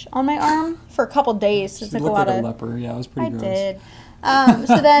rash on my arm for a couple days. You looked like a leper. Yeah, it was pretty gross. I did.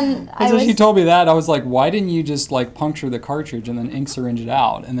 So then when she told me that, I was like, why didn't you just like puncture the cartridge and then ink syringe it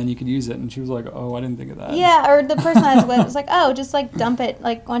out and then you could use it? And she was like, oh, I didn't think of that. Yeah, or the person I was with was like, oh, just like dump it,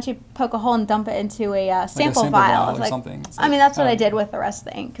 like why don't you poke a hole and dump it into a sample vial or something. I mean, that's what I did with the rest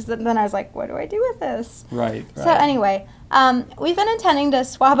of the ink, because then I was like, what do I do with this? Right. So anyway, we've been intending to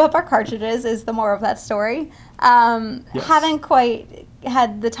swab up our cartridges is the moral of that story. Yes. Haven't quite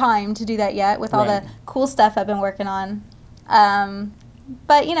had the time to do that yet with all the cool stuff I've been working on.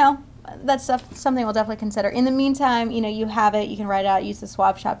 But, you know, that's something we'll definitely consider. In the meantime, you have it. You can write out, use the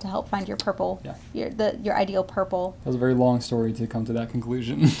swap shop to help find your purple, your ideal purple. That was a very long story to come to that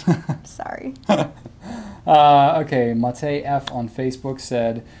conclusion. Sorry. Okay, Mate F on Facebook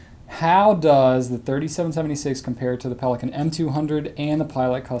said, how does the 3776 compare to the Pelican M200 and the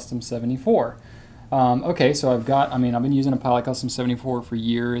Pilot Custom 74? Okay, so I've been using a Pilot Custom 74 for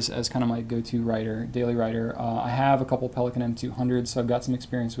years as kind of my go-to writer, daily writer. I have a couple Pelican M200s, so I've got some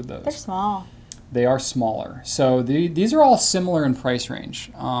experience with those. They're small. They are smaller. So these are all similar in price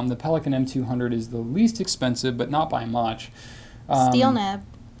range. The Pelican M200 is the least expensive, but not by much. Steel nib.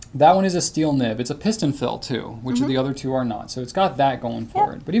 That one is a steel nib. It's a piston fill too, which the other two are not. So it's got that going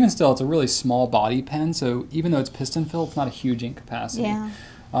for it. But even still, it's a really small body pen. So even though it's piston fill, it's not a huge ink capacity. Yeah.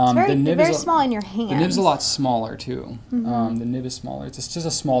 It's very small in your hand. The nib's a lot smaller too. The nib is smaller. It's just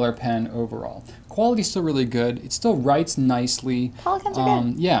a smaller pen overall. Quality's still really good. It still writes nicely. Pelicans are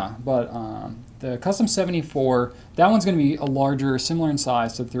good. Yeah, but the Custom 74, that one's going to be a larger, similar in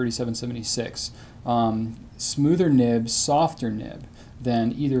size to the 3776. Smoother nib, softer nib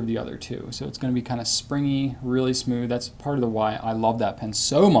than either of the other two. So it's going to be kind of springy, really smooth. That's part of the why I love that pen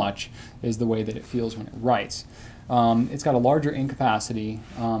so much, is the way that it feels when it writes. It's got a larger ink capacity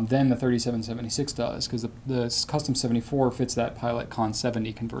than the 3776 does, because the Custom 74 fits that Pilot Con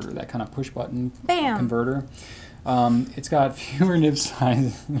 70 converter, that kind of push-button converter. It's got fewer nib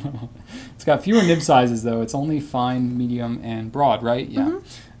sizes. It's got fewer nib sizes, though. It's only fine, medium, and broad, right? Yeah.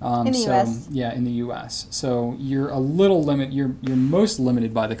 In the US. Yeah, in the US. So you're a little You're most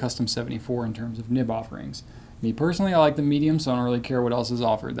limited by the Custom 74 in terms of nib offerings. Me personally, I like the medium, so I don't really care what else is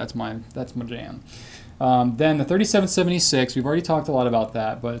offered. That's my jam. Then the 3776, we've already talked a lot about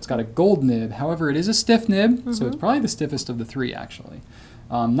that, but it's got a gold nib. However, it is a stiff nib, so it's probably the stiffest of the three, actually.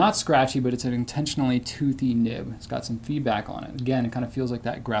 Not scratchy, but it's an intentionally toothy nib. It's got some feedback on it. Again, it kind of feels like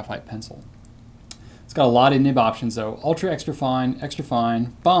that graphite pencil. It's got a lot of nib options, though. Ultra extra fine,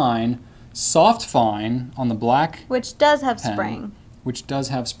 fine, soft fine on the black which does have pen, spring. Which does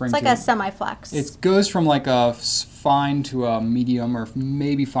have spring. It's like a semi-flex. It goes from like a fine to a medium, or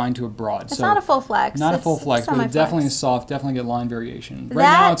maybe fine to a broad. It's not a full flex. Not a full flex, but it definitely is soft. Definitely get line variation. Right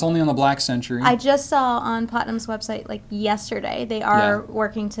now, it's only on the Black Century. I just saw on Platinum's website like yesterday they are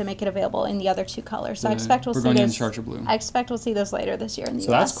working to make it available in the other two colors. So I expect we'll see those. And Chartres Blue. I expect we'll see those later this year in the US.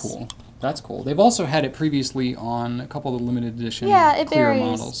 So that's cool. That's cool. They've also had it previously on a couple of the limited edition it clear varies.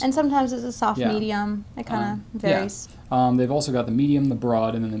 models. And sometimes it's a soft medium. It kind of varies. They've also got the medium, the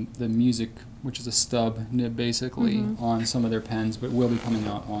broad, and then the music, which is a stub nib basically on some of their pens, but will be coming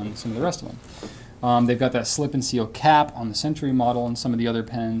out on some of the rest of them. They've got that slip and seal cap on the Century model and some of the other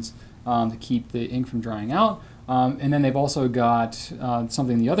pens to keep the ink from drying out. And then they've also got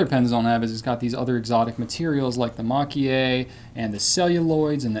something the other pens don't have, is it's got these other exotic materials like the maquille and the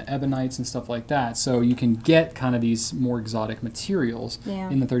celluloids and the ebonites and stuff like that. So you can get kind of these more exotic materials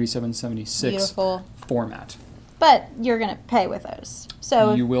in the 3776 format. But you're going to pay with those.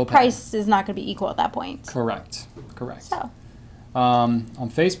 So you will price is not going to be equal at that point. Correct. So.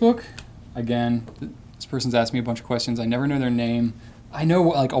 On Facebook, again, this person's asked me a bunch of questions. I never know their name. I know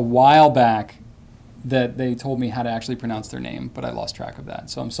like a while back that they told me how to actually pronounce their name, but I lost track of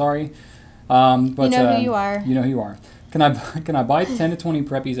that. So I'm sorry. But you know who you are. You know who you are. Can I buy 10 to 20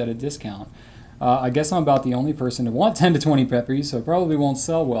 preppies at a discount? I guess I'm about the only person to want 10 to 20 preppies, so it probably won't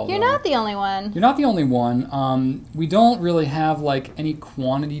sell well. You're not the only one. You're not the only one. We don't really have like any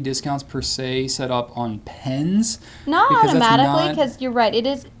quantity discounts per se set up on pens. Not automatically, because you're right. It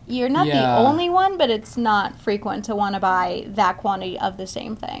is. You're not the only one, but it's not frequent to want to buy that quantity of the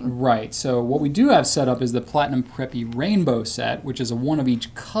same thing. Right. So what we do have set up is the Platinum Preppy Rainbow set, which is a one of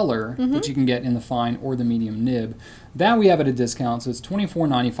each color that you can get in the fine or the medium nib. That we have at a discount, so it's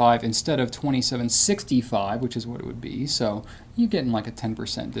 $24.95 instead of $27.65, which is what it would be. So you're getting like a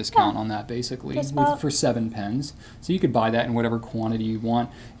 10% discount on that, basically, for 7 pens. So you could buy that in whatever quantity you want.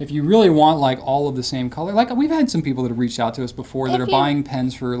 If you really want like all of the same color, like we've had some people that have reached out to us before that are buying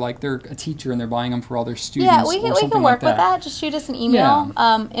pens for like they're a teacher and they're buying them for all their students. Yeah, we can work with that. Just shoot us an email,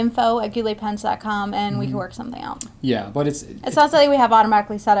 info@gouletpens.com, and we can work something out. Yeah, but it's not something we have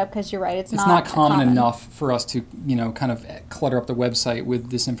automatically set up, because you're right. It's not common enough for us to kind of clutter up the website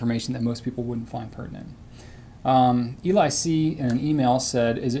with this information that most people wouldn't find pertinent. Eli C. in an email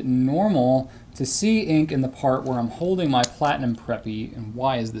said, is it normal to see ink in the part where I'm holding my Platinum Preppy, and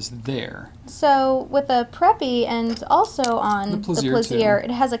why is this there? So with the Preppy and also on the Plaisir, it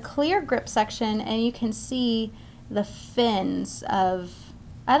has a clear grip section, and you can see the fins of,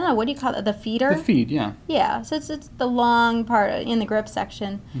 I don't know, what do you call it? The feeder? The feed, yeah. Yeah, so it's the long part in the grip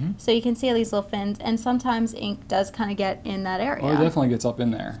section. So you can see all these little fins, and sometimes ink does kind of get in that area. Well, it definitely gets up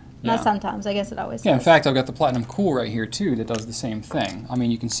in there. Yeah. Not sometimes. I guess it always Yeah, does. in fact, I've got the Platinum Cool right here, too, that does the same thing. I mean,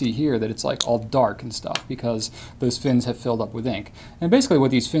 you can see here that it's like all dark and stuff because those fins have filled up with ink. And basically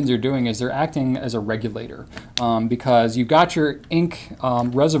what these fins are doing is they're acting as a regulator because you've got your ink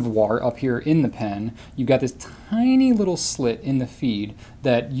reservoir up here in the pen. You've got this tiny little slit in the feed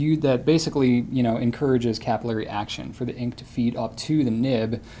that basically, you know, encourages capillary action for the ink to feed up to the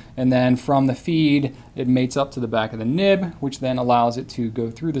nib, and then from the feed it mates up to the back of the nib, which then allows it to go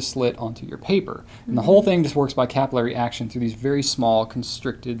through the slit onto your paper. And the whole thing just works by capillary action through these very small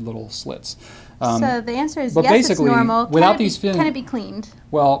constricted little slits. So the answer is but yes, basically, it's normal. Without these fins, can it be cleaned?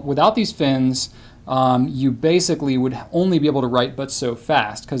 Well, without these fins, you basically would only be able to write but so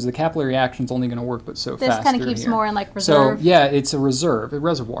fast because the capillary action is only going to work but so fast. This kind of keeps more in like reserve. So yeah, it's a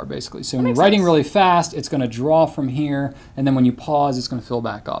reservoir basically. So when you're writing really fast, it's going to draw from here, and then when you pause, it's going to fill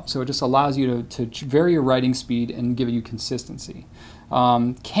back up. So it just allows you to vary your writing speed and give you consistency.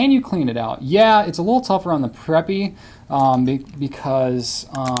 Can you clean it out? Yeah, it's a little tougher on the Preppy because,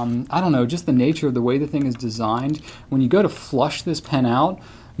 I don't know, just the nature of the way the thing is designed. When you go to flush this pen out,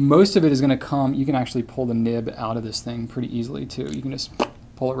 most of it is going to come, you can actually pull the nib out of this thing pretty easily too. You can just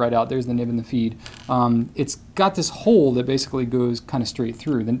pull it right out. There's the nib in the feed. It's got this hole that basically goes kind of straight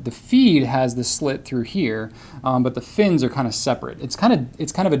through. The feed has the slit through here, but the fins are kind of separate. It's kind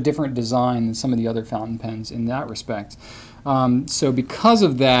of a different design than some of the other fountain pens in that respect. So because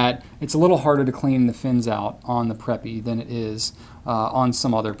of that, it's a little harder to clean the fins out on the Preppy than it is on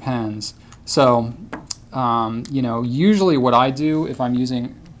some other pens. So, you know, usually what I do if I'm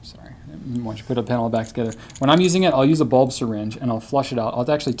using, once you put a pen all back together, when I'm using it, I'll use a bulb syringe and I'll flush it out. I'll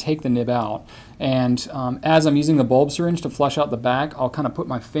actually take the nib out, and as I'm using the bulb syringe to flush out the back, I'll kind of put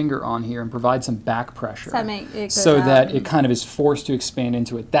my finger on here and provide some back pressure so that it kind of is forced to expand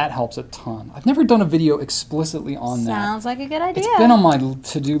into it. That helps a ton. I've never done a video explicitly on that. Sounds like a good idea. It's been on my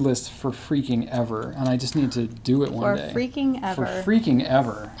to-do list for freaking ever, and I just need to do it one day. For freaking ever. For freaking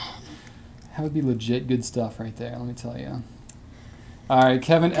ever. That would be legit good stuff right there, let me tell you. All right,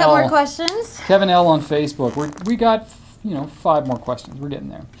 Kevin L. Couple more questions. Kevin L. on Facebook. We got, you know, 5 more questions. We're getting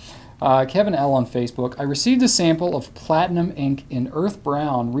there. Kevin L. on Facebook. I received a sample of platinum ink in earth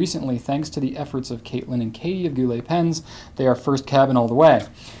brown recently thanks to the efforts of Caitlin and Katie of Goulet Pens. They are first cabin all the way.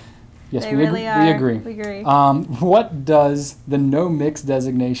 Yes, they really are. We agree. We agree. What does the no mix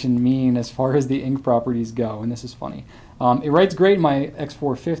designation mean as far as the ink properties go? And this is funny. It writes great in my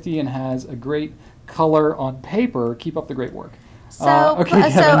X450 and has a great color on paper. Keep up the great work. So,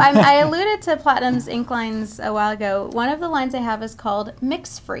 I alluded to Platinum's ink lines a while ago. One of the lines they have is called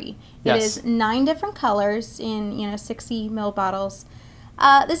Mix Free. It is 9 different colors in 60 ml bottles.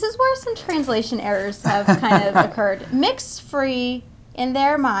 This is where some translation errors have kind of occurred. Mix Free, in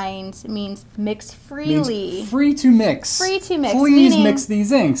their mind, means mix freely. Means free to mix. Free to mix. Please mix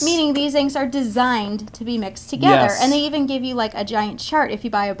these inks. Meaning these inks are designed to be mixed together. Yes. And they even give you like a giant chart. If you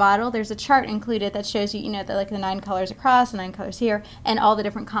buy a bottle, there's a chart included that shows you, the, like the 9 colors across, the 9 colors here, and all the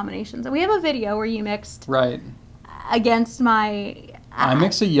different combinations. And we have a video where you mixed against my... I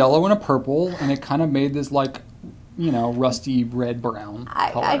mixed a yellow and a purple, and it kind of made this like... rusty red-brown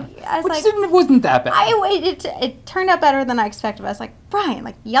color. Which wasn't that bad. It turned out better than I expected. I was like, Brian,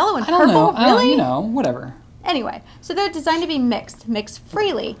 like yellow and purple? Really? Whatever. Anyway, so they're designed to be mixed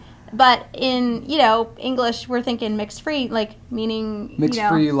freely. But in, English, we're thinking mix-free, like meaning,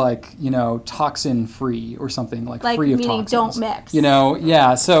 Mix-free, like, toxin-free or something, like free of toxins. Meaning don't mix.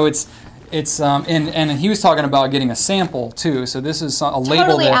 Yeah, so it's and he was talking about getting a sample too. So this is a label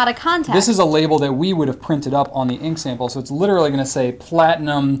totally out of context. This is a label that we would have printed up on the ink sample. So it's literally going to say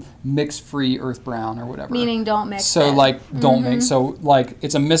platinum mix-free earth brown or whatever. Meaning don't mix. So don't mix. So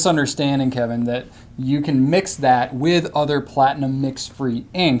it's a misunderstanding, Kevin, that you can mix that with other platinum mix-free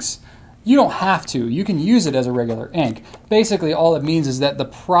inks. You don't have to. You can use it as a regular ink. Basically, all it means is that the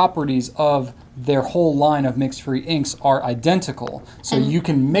properties of their whole line of mix-free inks are identical. So you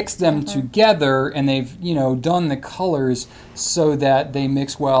can mix them together, and they've, done the colors so that they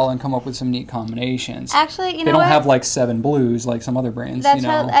mix well and come up with some neat combinations. Actually, they don't have like 7 blues like some other brands. That's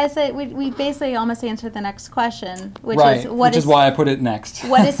how I said. We basically almost answered the next question, which is why I put it next.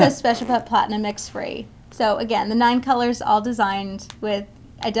 What is so special about platinum mix-free? So again, the 9 colors all designed with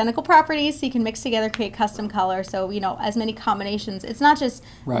identical properties, so you can mix together, create custom color. So as many combinations. It's not just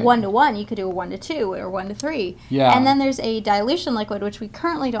 1-to-1. You could do a 1-to-2 or 1-to-3. Yeah. And then there's a dilution liquid, which we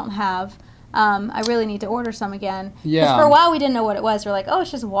currently don't have. I really need to order some again. Yeah. For a while we didn't know what it was. We're like, oh, it's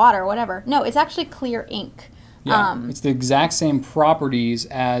just water, whatever. No, it's actually clear ink. Yeah, it's the exact same properties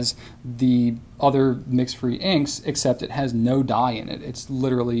as the other mix-free inks, except it has no dye in it. It's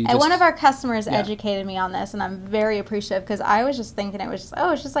literally just... And one of our customers educated me on this, and I'm very appreciative, because I was just thinking it was just,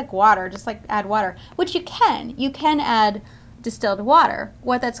 oh, it's just like water, just like add water, which you can. You can add distilled water.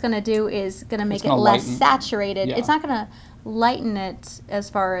 What that's going to do is going to make it less saturated. Yeah. It's not going to lighten it as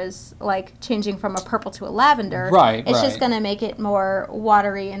far as like changing from a purple to a lavender. Right, it's just going to make it more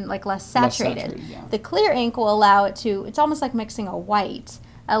watery and like less saturated. Yeah. The clear ink will allow it to, it's almost like mixing a white,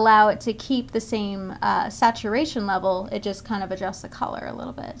 allow it to keep the same saturation level. It just kind of adjusts the color a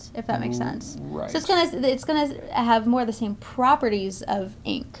little bit, if that makes sense. Right. So it's gonna have more of the same properties of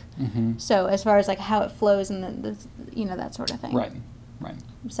ink. So as far as like how it flows and the you know, that sort of thing. Right. Right.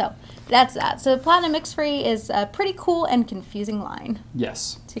 So that's that. So Platinum Mix Free is a pretty cool and confusing line.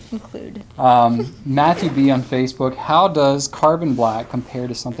 Yes. To conclude. Matthew B on Facebook, how does Carbon Black compare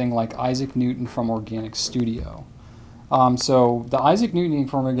to something like Isaac Newton from Organic Studio? So the Isaac Newton ink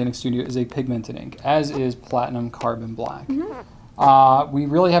from Organic Studio is a pigmented ink, as is Platinum Carbon Black. We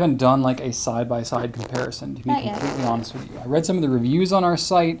really haven't done like a side-by-side comparison, to be completely honest with you. I read some of the reviews on our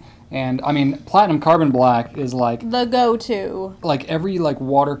site, and I mean, Platinum Carbon Black is like the go-to. Like every like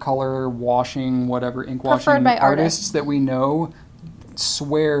watercolor washing, whatever ink washing artists that we know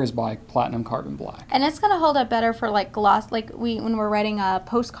swears by Platinum Carbon Black. And it's going to hold up better for like gloss, like when we're writing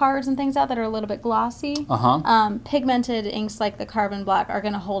postcards and things out that are a little bit glossy. Pigmented inks like the Carbon Black are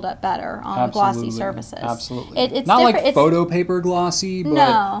going to hold up better on glossy surfaces. Absolutely. It's not like photo paper glossy,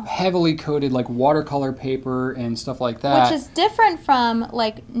 but heavily coated like watercolor paper and stuff like that. Which is different from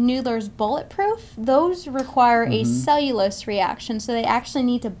like Noodler's Bulletproof. Those require a cellulose reaction, so they actually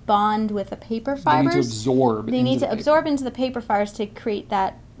need to bond with the paper fibers. They need to absorb. They need to absorb into the paper fibers to create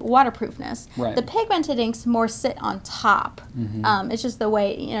that waterproofness. Right. The pigmented inks more sit on top. It's just the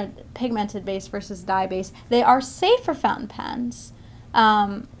way, you know, pigmented base versus dye base. They are safe for fountain pens.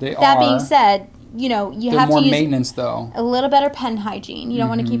 That being said, you know, you have to use maintenance though. A little better pen hygiene. You don't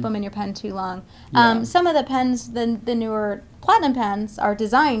want to keep them in your pen too long. Some of the pens, the newer Platinum pens are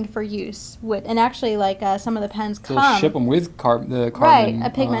designed for use with, and actually like some of the pens They'll ship them with the carbon, a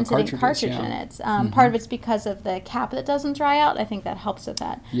pigmented ink cartridge in it. Part of it's because of the cap that doesn't dry out. I think that helps with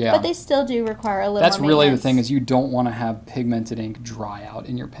that. Yeah. But they still do require a little That's more really maintenance. the thing, is you don't want to have pigmented ink dry out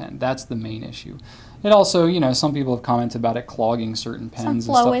in your pen. That's the main issue. It also, you know, some people have commented about it clogging certain pens and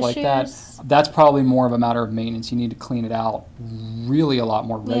stuff like that. That's probably more of a matter of maintenance. You need to clean it out really a lot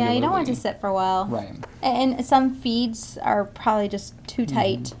more regularly. Yeah, you don't want it to sit for a while. Right. And some feeds are probably just too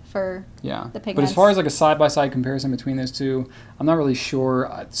tight for the pigments. But as far as like a side-by-side comparison between those two, I'm not really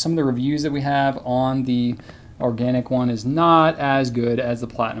sure. Some of the reviews that we have on the organic one is not as good as the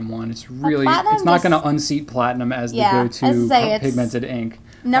Platinum one. It's really, it's not going to unseat Platinum as the go-to pigmented ink.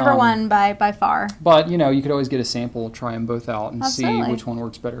 Number one by far. But, you know, you could always get a sample, try them both out, and see which one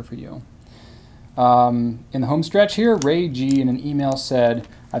works better for you. In the home stretch here, Ray G in an email said,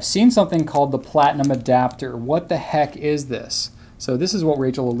 I've seen something called the Platinum Adapter. What the heck is this? So this is what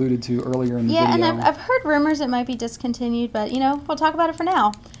Rachel alluded to earlier in the video. Yeah, and I've heard rumors it might be discontinued, but, you know, we'll talk about it for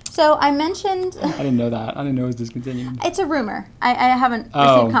now. So I mentioned... I didn't know that. I didn't know it was discontinued. It's a rumor. I haven't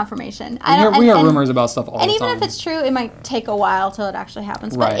received confirmation. We hear rumors about stuff all the time. And even if it's true, it might take a while till it actually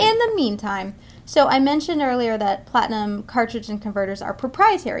happens. But in the meantime, so I mentioned earlier that Platinum cartridge and converters are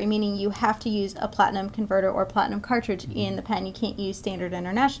proprietary, meaning you have to use a Platinum converter or Platinum cartridge in the pen. You can't use Standard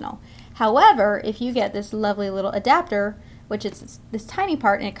International. However, if you get this lovely little adapter, which is this tiny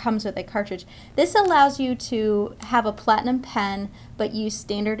part, and it comes with a cartridge. This allows you to have a Platinum pen, but use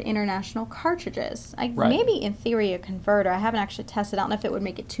Standard International cartridges. Maybe in theory a converter. I haven't actually tested. I don't know if it would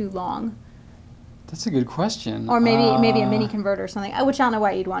make it too long. That's a good question. Or maybe a mini converter or something. Which I don't know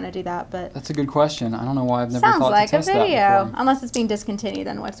why you'd want to do that, but that's a good question. I don't know why I've never thought to test that before. Sounds like a video, unless it's being discontinued.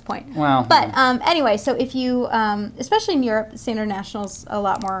 Then what's the point? Wow. But anyway, so if you, especially in Europe, Standard International's a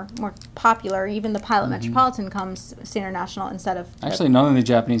lot more popular. Even the Pilot Metropolitan comes Standard International instead of. Actually, none of the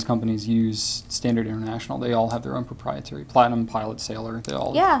Japanese companies use Standard International. They all have their own proprietary Platinum, Pilot, Sailor. They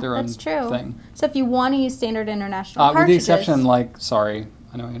all have their own thing. So if you want to use Standard International cartridges, with the exception,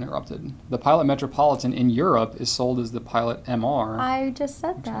 I know I interrupted. The Pilot Metropolitan in Europe is sold as the Pilot MR. I just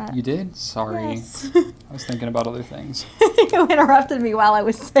said that. You did? Sorry. Yes. I was thinking about other things. You interrupted me while I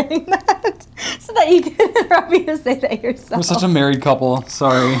was saying that so that you could interrupt me to say that yourself. We're such a married couple.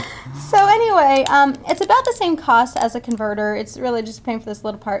 Sorry. So anyway, it's about the same cost as a converter. It's really just paying for this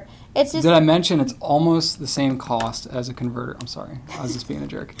little part. It's just. Did I mention it's almost the same cost as a converter? I'm sorry, I was just being a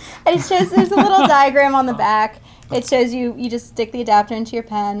jerk. And it shows there's a little diagram on the back. It shows you just stick the adapter into your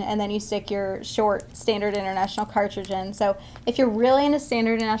pen, and then you stick your short standard international cartridge in. So if you're really into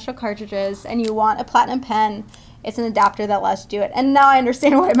standard international cartridges and you want a platinum pen, it's an adapter that allows you to do it. And now I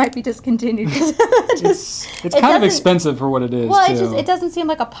understand why it might be discontinued. It's kind of expensive for what it is. Well, it doesn't seem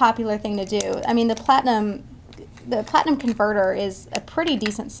like a popular thing to do. I mean, the platinum converter is a pretty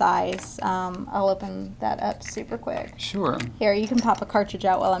decent size. I'll open that up super quick. Sure. Here, you can pop a cartridge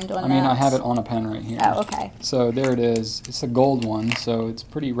out while I'm doing that. I mean, I have it on a pen right here. Oh, okay. So there it is. It's a gold one, so it's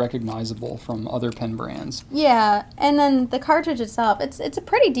pretty recognizable from other pen brands. Yeah, and then the cartridge itself, it's a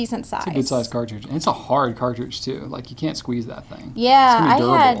pretty decent size. It's a good size cartridge. And it's a hard cartridge, too. Like, you can't squeeze that thing. Yeah, it's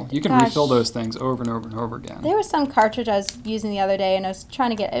gonna be durable. You can refill those things over and over and over again. There was some cartridge I was using the other day, and I was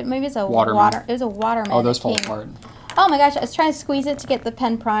trying to get it. Maybe it's a Waterman. It was a Waterman. Oh, those fall apart. Oh my gosh, I was trying to squeeze it to get the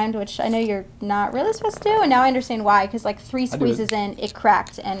pen primed, which I know you're not really supposed to do, and now I understand why, because like 3 squeezes in, it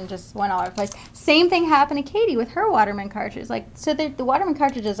cracked and just went all over the place. Same thing happened to Katie with her Waterman cartridges. Like, so the Waterman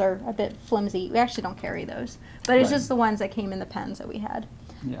cartridges are a bit flimsy. We actually don't carry those, but it's just the ones that came in the pens that we had.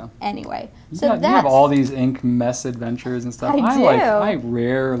 Yeah. Anyway, so you have all these ink mess adventures and stuff. I do. I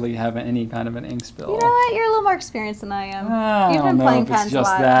rarely have any kind of an ink spill. You know what? You're a little more experienced than I am. You've been playing pens it's just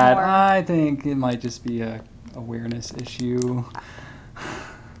a lot that. more. I think it might just be a awareness issue.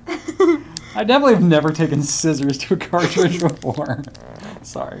 I definitely have never taken scissors to a cartridge before.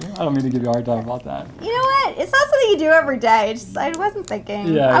 Sorry, I don't mean to give you a hard time about that. You know what? It's not something you do every day. I wasn't thinking.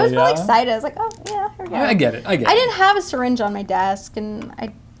 Yeah, I was really excited. I was like, oh, yeah, here we go. I get it. I didn't have a syringe on my desk, and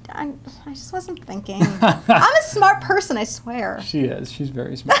I just wasn't thinking. I'm a smart person, I swear. She is. She's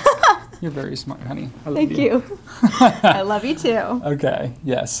very smart. You're very smart, honey. I love Thank you. I love you too. Okay.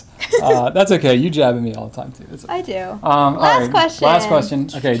 Yes. That's okay. You jab at me all the time too. Okay. I do. Last question. Last question.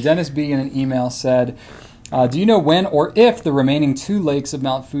 Okay. Dennis B in an email said, do you know when or if the remaining 2 lakes of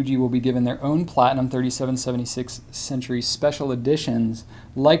Mount Fuji will be given their own Platinum 3776 Century special editions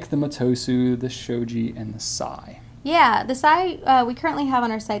like the Matosu, the Shoji, and the Sai? Yeah, the Sai we currently have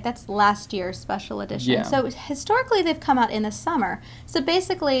on our site, that's last year's special edition. Yeah. So historically they've come out in the summer. So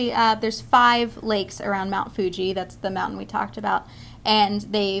basically there's 5 lakes around Mount Fuji, that's the mountain we talked about, and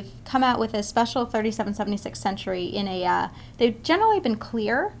they've come out with a special 3776 Century in a, they've generally been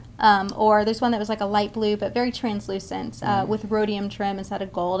clear, or there's one that was like a light blue but very translucent with rhodium trim instead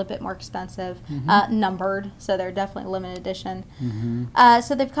of gold, a bit more expensive, numbered, so they're definitely limited edition.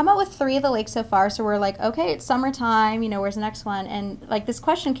 So they've come out with 3 of the lakes so far, so we're like, okay, it's summertime, you know, where's the next one? And like this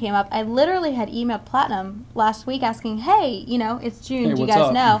question came up, I literally had emailed Platinum last week asking, hey, you know, it's June, hey, do you guys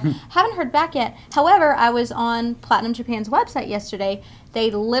up? know? Haven't heard back yet. However, I was on Platinum Japan's website yesterday. They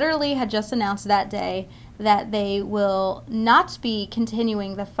literally had just announced that day that they will not be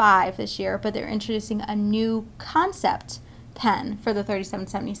continuing the 5 this year, but they're introducing a new concept pen for the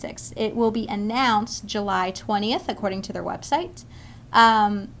 3776. It will be announced July 20th, according to their website.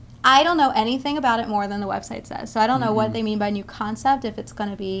 I don't know anything about it more than the website says, so I don't know what they mean by new concept, if it's going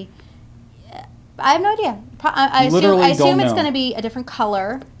to be... I have no idea. I assume it's going to be a different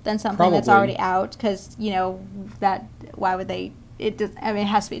color than something that's already out, because, you know, that, why would they... It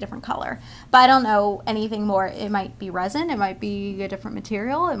has to be a different color. But I don't know anything more. It might be resin. It might be a different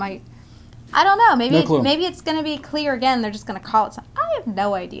material. It might... I don't know. Maybe it's going to be clear again. They're just going to call it something. I have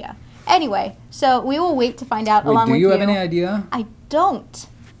no idea. Anyway, so we will wait to find out along with you. Do you have any idea? I don't.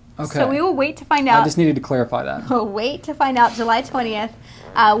 Okay. So we will wait to find out. I just needed to clarify that. We'll wait to find out July 20th.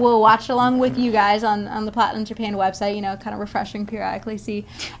 We'll watch along with you guys on the Platinum Japan website, you know, kind of refreshing periodically, see.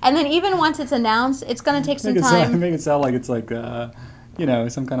 And then even once it's announced, it's going to take some time. Make it sound like it's like, you know,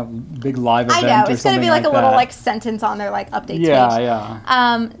 some kind of big live event. I know. It's going to be like a little like sentence on their like update page.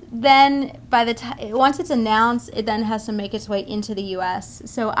 Yeah. Then by the time, once it's announced, it then has to make its way into the U.S.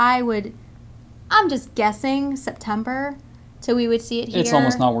 So I'm just guessing September. So we would see it here. It's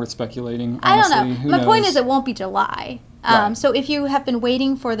almost not worth speculating, honestly. I don't know. Who My knows? point is it won't be July. Right. So if you have been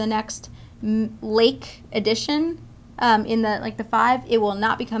waiting for the next lake edition in the 5, it will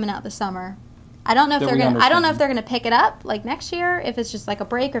not be coming out this summer. I don't know if they're gonna pick it up like next year, if it's just like a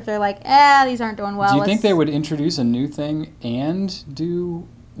break, or if they're like, these aren't doing well. Do you think they would introduce a new thing and do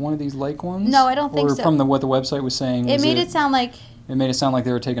one of these lake ones? No, I don't think so. Or from what the website was saying, it made it sound like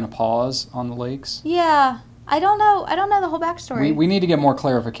they were taking a pause on the lakes. Yeah. I don't know the whole backstory. We need to get more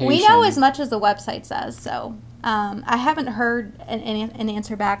clarification. We know as much as the website says, so I haven't heard an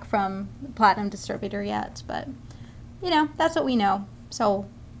answer back from the Platinum distributor yet, but, you know, that's what we know. So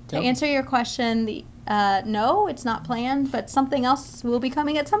to answer your question, No, it's not planned, but something else will be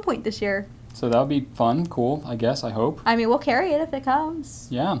coming at some point this year. So that would be fun, cool, I guess, I hope. I mean, we'll carry it if it comes.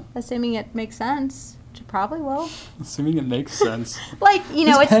 Yeah. Assuming it makes sense, which it probably will. Assuming it makes sense. Like, you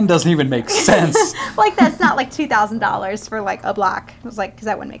know, this pen doesn't even make sense. Like, that's not like $2,000 for like a block. It was like, because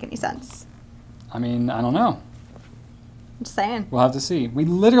that wouldn't make any sense. I mean, I don't know. I'm just saying. We'll have to see. We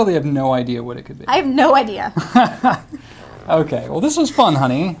literally have no idea what it could be. I have no idea. Okay, well, this was fun,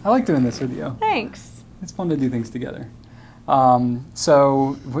 honey. I like doing this with you. Thanks. It's fun to do things together.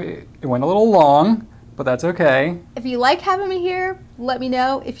 So it went a little long, but that's okay. If you like having me here, let me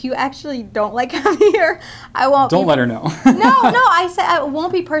know. If you actually don't like having me here, I won't. Don't let her know. No, I said I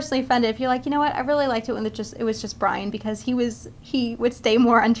won't be personally offended. If you're like, you know what, I really liked it when it was just Brian, because he would stay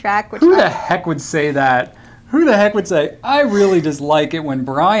more on track. Who the heck would say that? Who the heck would say, I really just like it when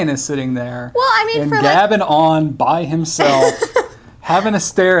Brian is sitting there and gabbing on by himself, having a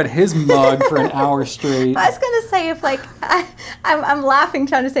stare at his mug for an hour straight. I was going to say, if like, I'm laughing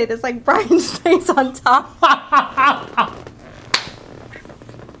trying to say this, like Brian stays on top.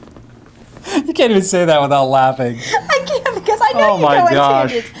 You can't even say that without laughing. I can't, because I know you go on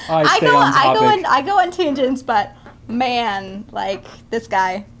tangents. I go on tangents, but... Man, like this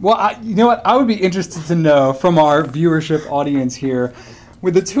guy. Well, you know what? I would be interested to know from our viewership audience here,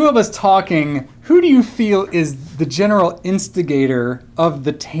 with the two of us talking, who do you feel is the general instigator of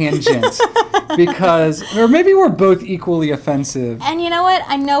the tangent? Because, or maybe we're both equally offensive. And you know what?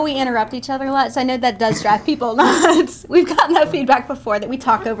 I know we interrupt each other a lot, so I know that does drive people nuts. We've gotten that feedback before, that we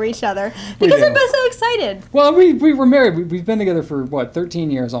talk over each other. Because we're both so excited. Well, we were married. We've been together for, what,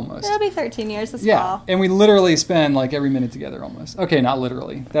 13 years almost? It'll be 13 years this fall. Yeah, and we literally spend like every minute together almost. Okay, not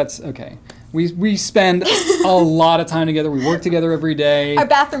literally. That's okay. We spend a lot of time together. We work together every day. Our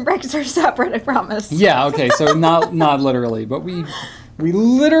bathroom breaks are separate, I promise. Yeah, okay, so not literally, but we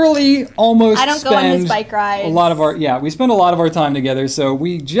literally almost I don't go on his bike rides. We spend a lot of our time together, so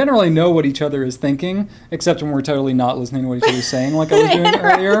we generally know what each other is thinking, except when we're totally not listening to what each other is saying, like I was doing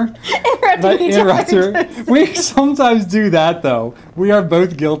earlier. We sometimes do that, though. We are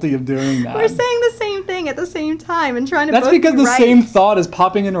both guilty of doing that. We're saying the same thing at the same time and trying to That's both because be the same thought is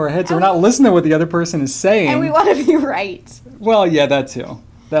popping into our heads, so we're not listening to what the other person is saying. And we want to be right. Well, yeah, that too.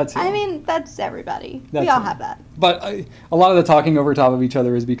 I mean, that's everybody. We all have that. But a lot of the talking over top of each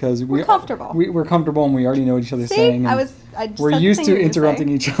other is because we're comfortable. We're comfortable and we already know what each other's saying. We're used to interrupting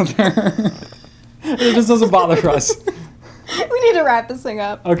each other. It just doesn't bother us. We need to wrap this thing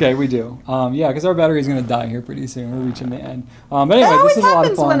up. Okay, we do. Yeah, because our battery is going to die here pretty soon. We're reaching the end. But anyway, this is a lot of fun. That always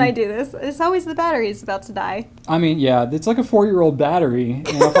happens when I do this. It's always the battery is about to die. I mean, yeah, it's like a 4-year-old battery.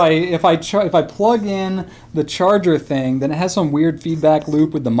 And if I plug in the charger thing, then it has some weird feedback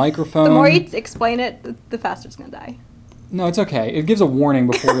loop with the microphone. The more you explain it, the faster it's going to die. No, it's okay. It gives a warning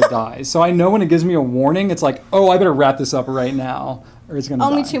before it dies. So I know when it gives me a warning, it's like, oh, I better wrap this up right now, or it's going to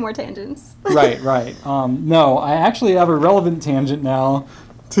die. Only 2 more tangents. Right. No, I actually have a relevant tangent now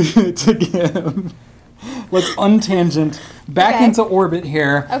to give. Let's untangent back into orbit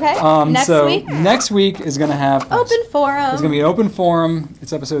here. Okay. Next week is going to have open forum. It's going to be an open forum.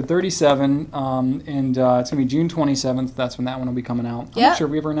 It's episode 37, and it's going to be June 27th. That's when that one will be coming out. I'm not sure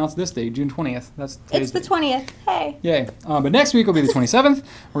if we ever announced this date, June 20th. It's the 20th. Hey. Yay. But next week will be the 27th.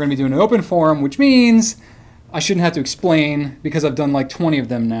 We're going to be doing an open forum, which means I shouldn't have to explain because I've done like 20 of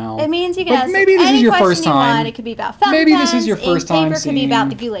them now. It means you can ask maybe this is your first time. It could be about fountain Maybe this is your first time seeing. Could be about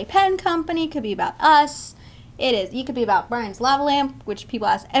the Goulet pen company. Could be about us. It is. You could be about Brian's lava lamp, which people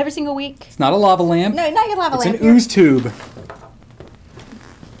ask every single week. It's not a lava lamp. No, not your lava lamp. It's an ooze tube.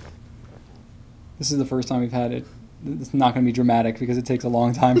 This is the first time we've had it. It's not going to be dramatic because it takes a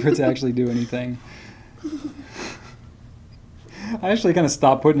long time for it to actually do anything. I actually kind of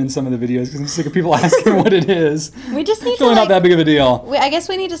stopped putting in some of the videos because I'm sick of people asking what it is. We just need it's really not that big of a deal. I guess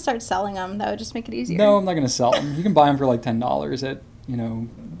we need to start selling them. That would just make it easier. No, I'm not going to sell them. You can buy them for like $10 at,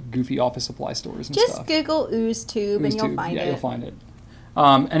 goofy office supply stores and stuff. Just Google ooze tube and you'll find it. Yeah, you'll find it.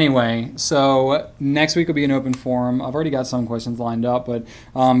 Anyway, so next week will be an open forum. I've already got some questions lined up, but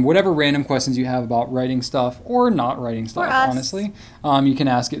whatever random questions you have about writing stuff or not writing stuff, honestly, you can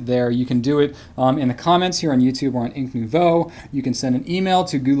ask it there. You can do it in the comments here on YouTube or on Ink Nouveau. You can send an email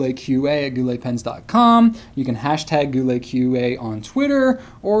to gouletqa@gouletpens.com. You can hashtag gouletqa on Twitter,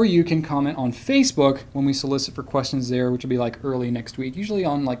 or you can comment on Facebook when we solicit for questions there, which will be like early next week, usually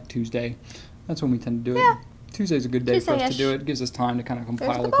on like Tuesday. That's when we tend to do it. Yeah. Tuesday's a good day for us to do it. It gives us time to kind of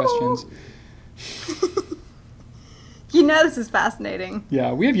compile the questions. This is fascinating.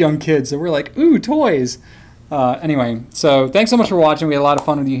 Yeah, we have young kids, so we're like, ooh, toys. Anyway, so thanks so much for watching. We had a lot of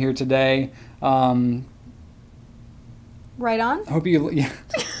fun with you here today. Right on. Hope you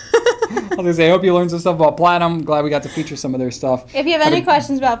was gonna say, I hope you learned some stuff about Platinum. Glad we got to feature some of their stuff. If you have any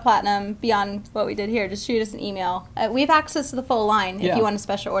questions about Platinum beyond what we did here, just shoot us an email. We have access to the full line if you want a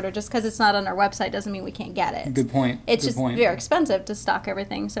special order. Just because it's not on our website doesn't mean we can't get it. Good point. It's just very expensive to stock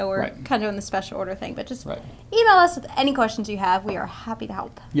everything, so we're kind of doing the special order thing. But just email us with any questions you have. We are happy to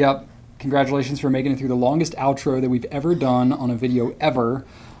help. Yep. Congratulations for making it through the longest outro that we've ever done on a video ever.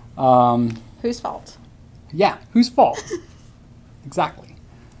 Whose fault? Yeah, whose fault? Exactly.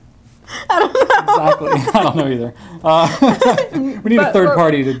 I don't know. Exactly. I don't know either. We need a third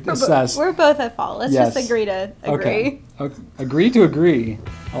party to assess. We're both at fault. Let's just agree to agree. Okay. Agree to agree.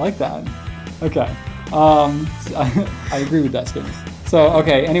 I like that. Okay. I agree with that statement. So,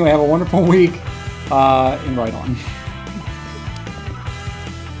 okay. Anyway, have a wonderful week. And right on.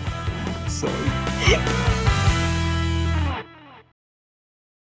 Silly.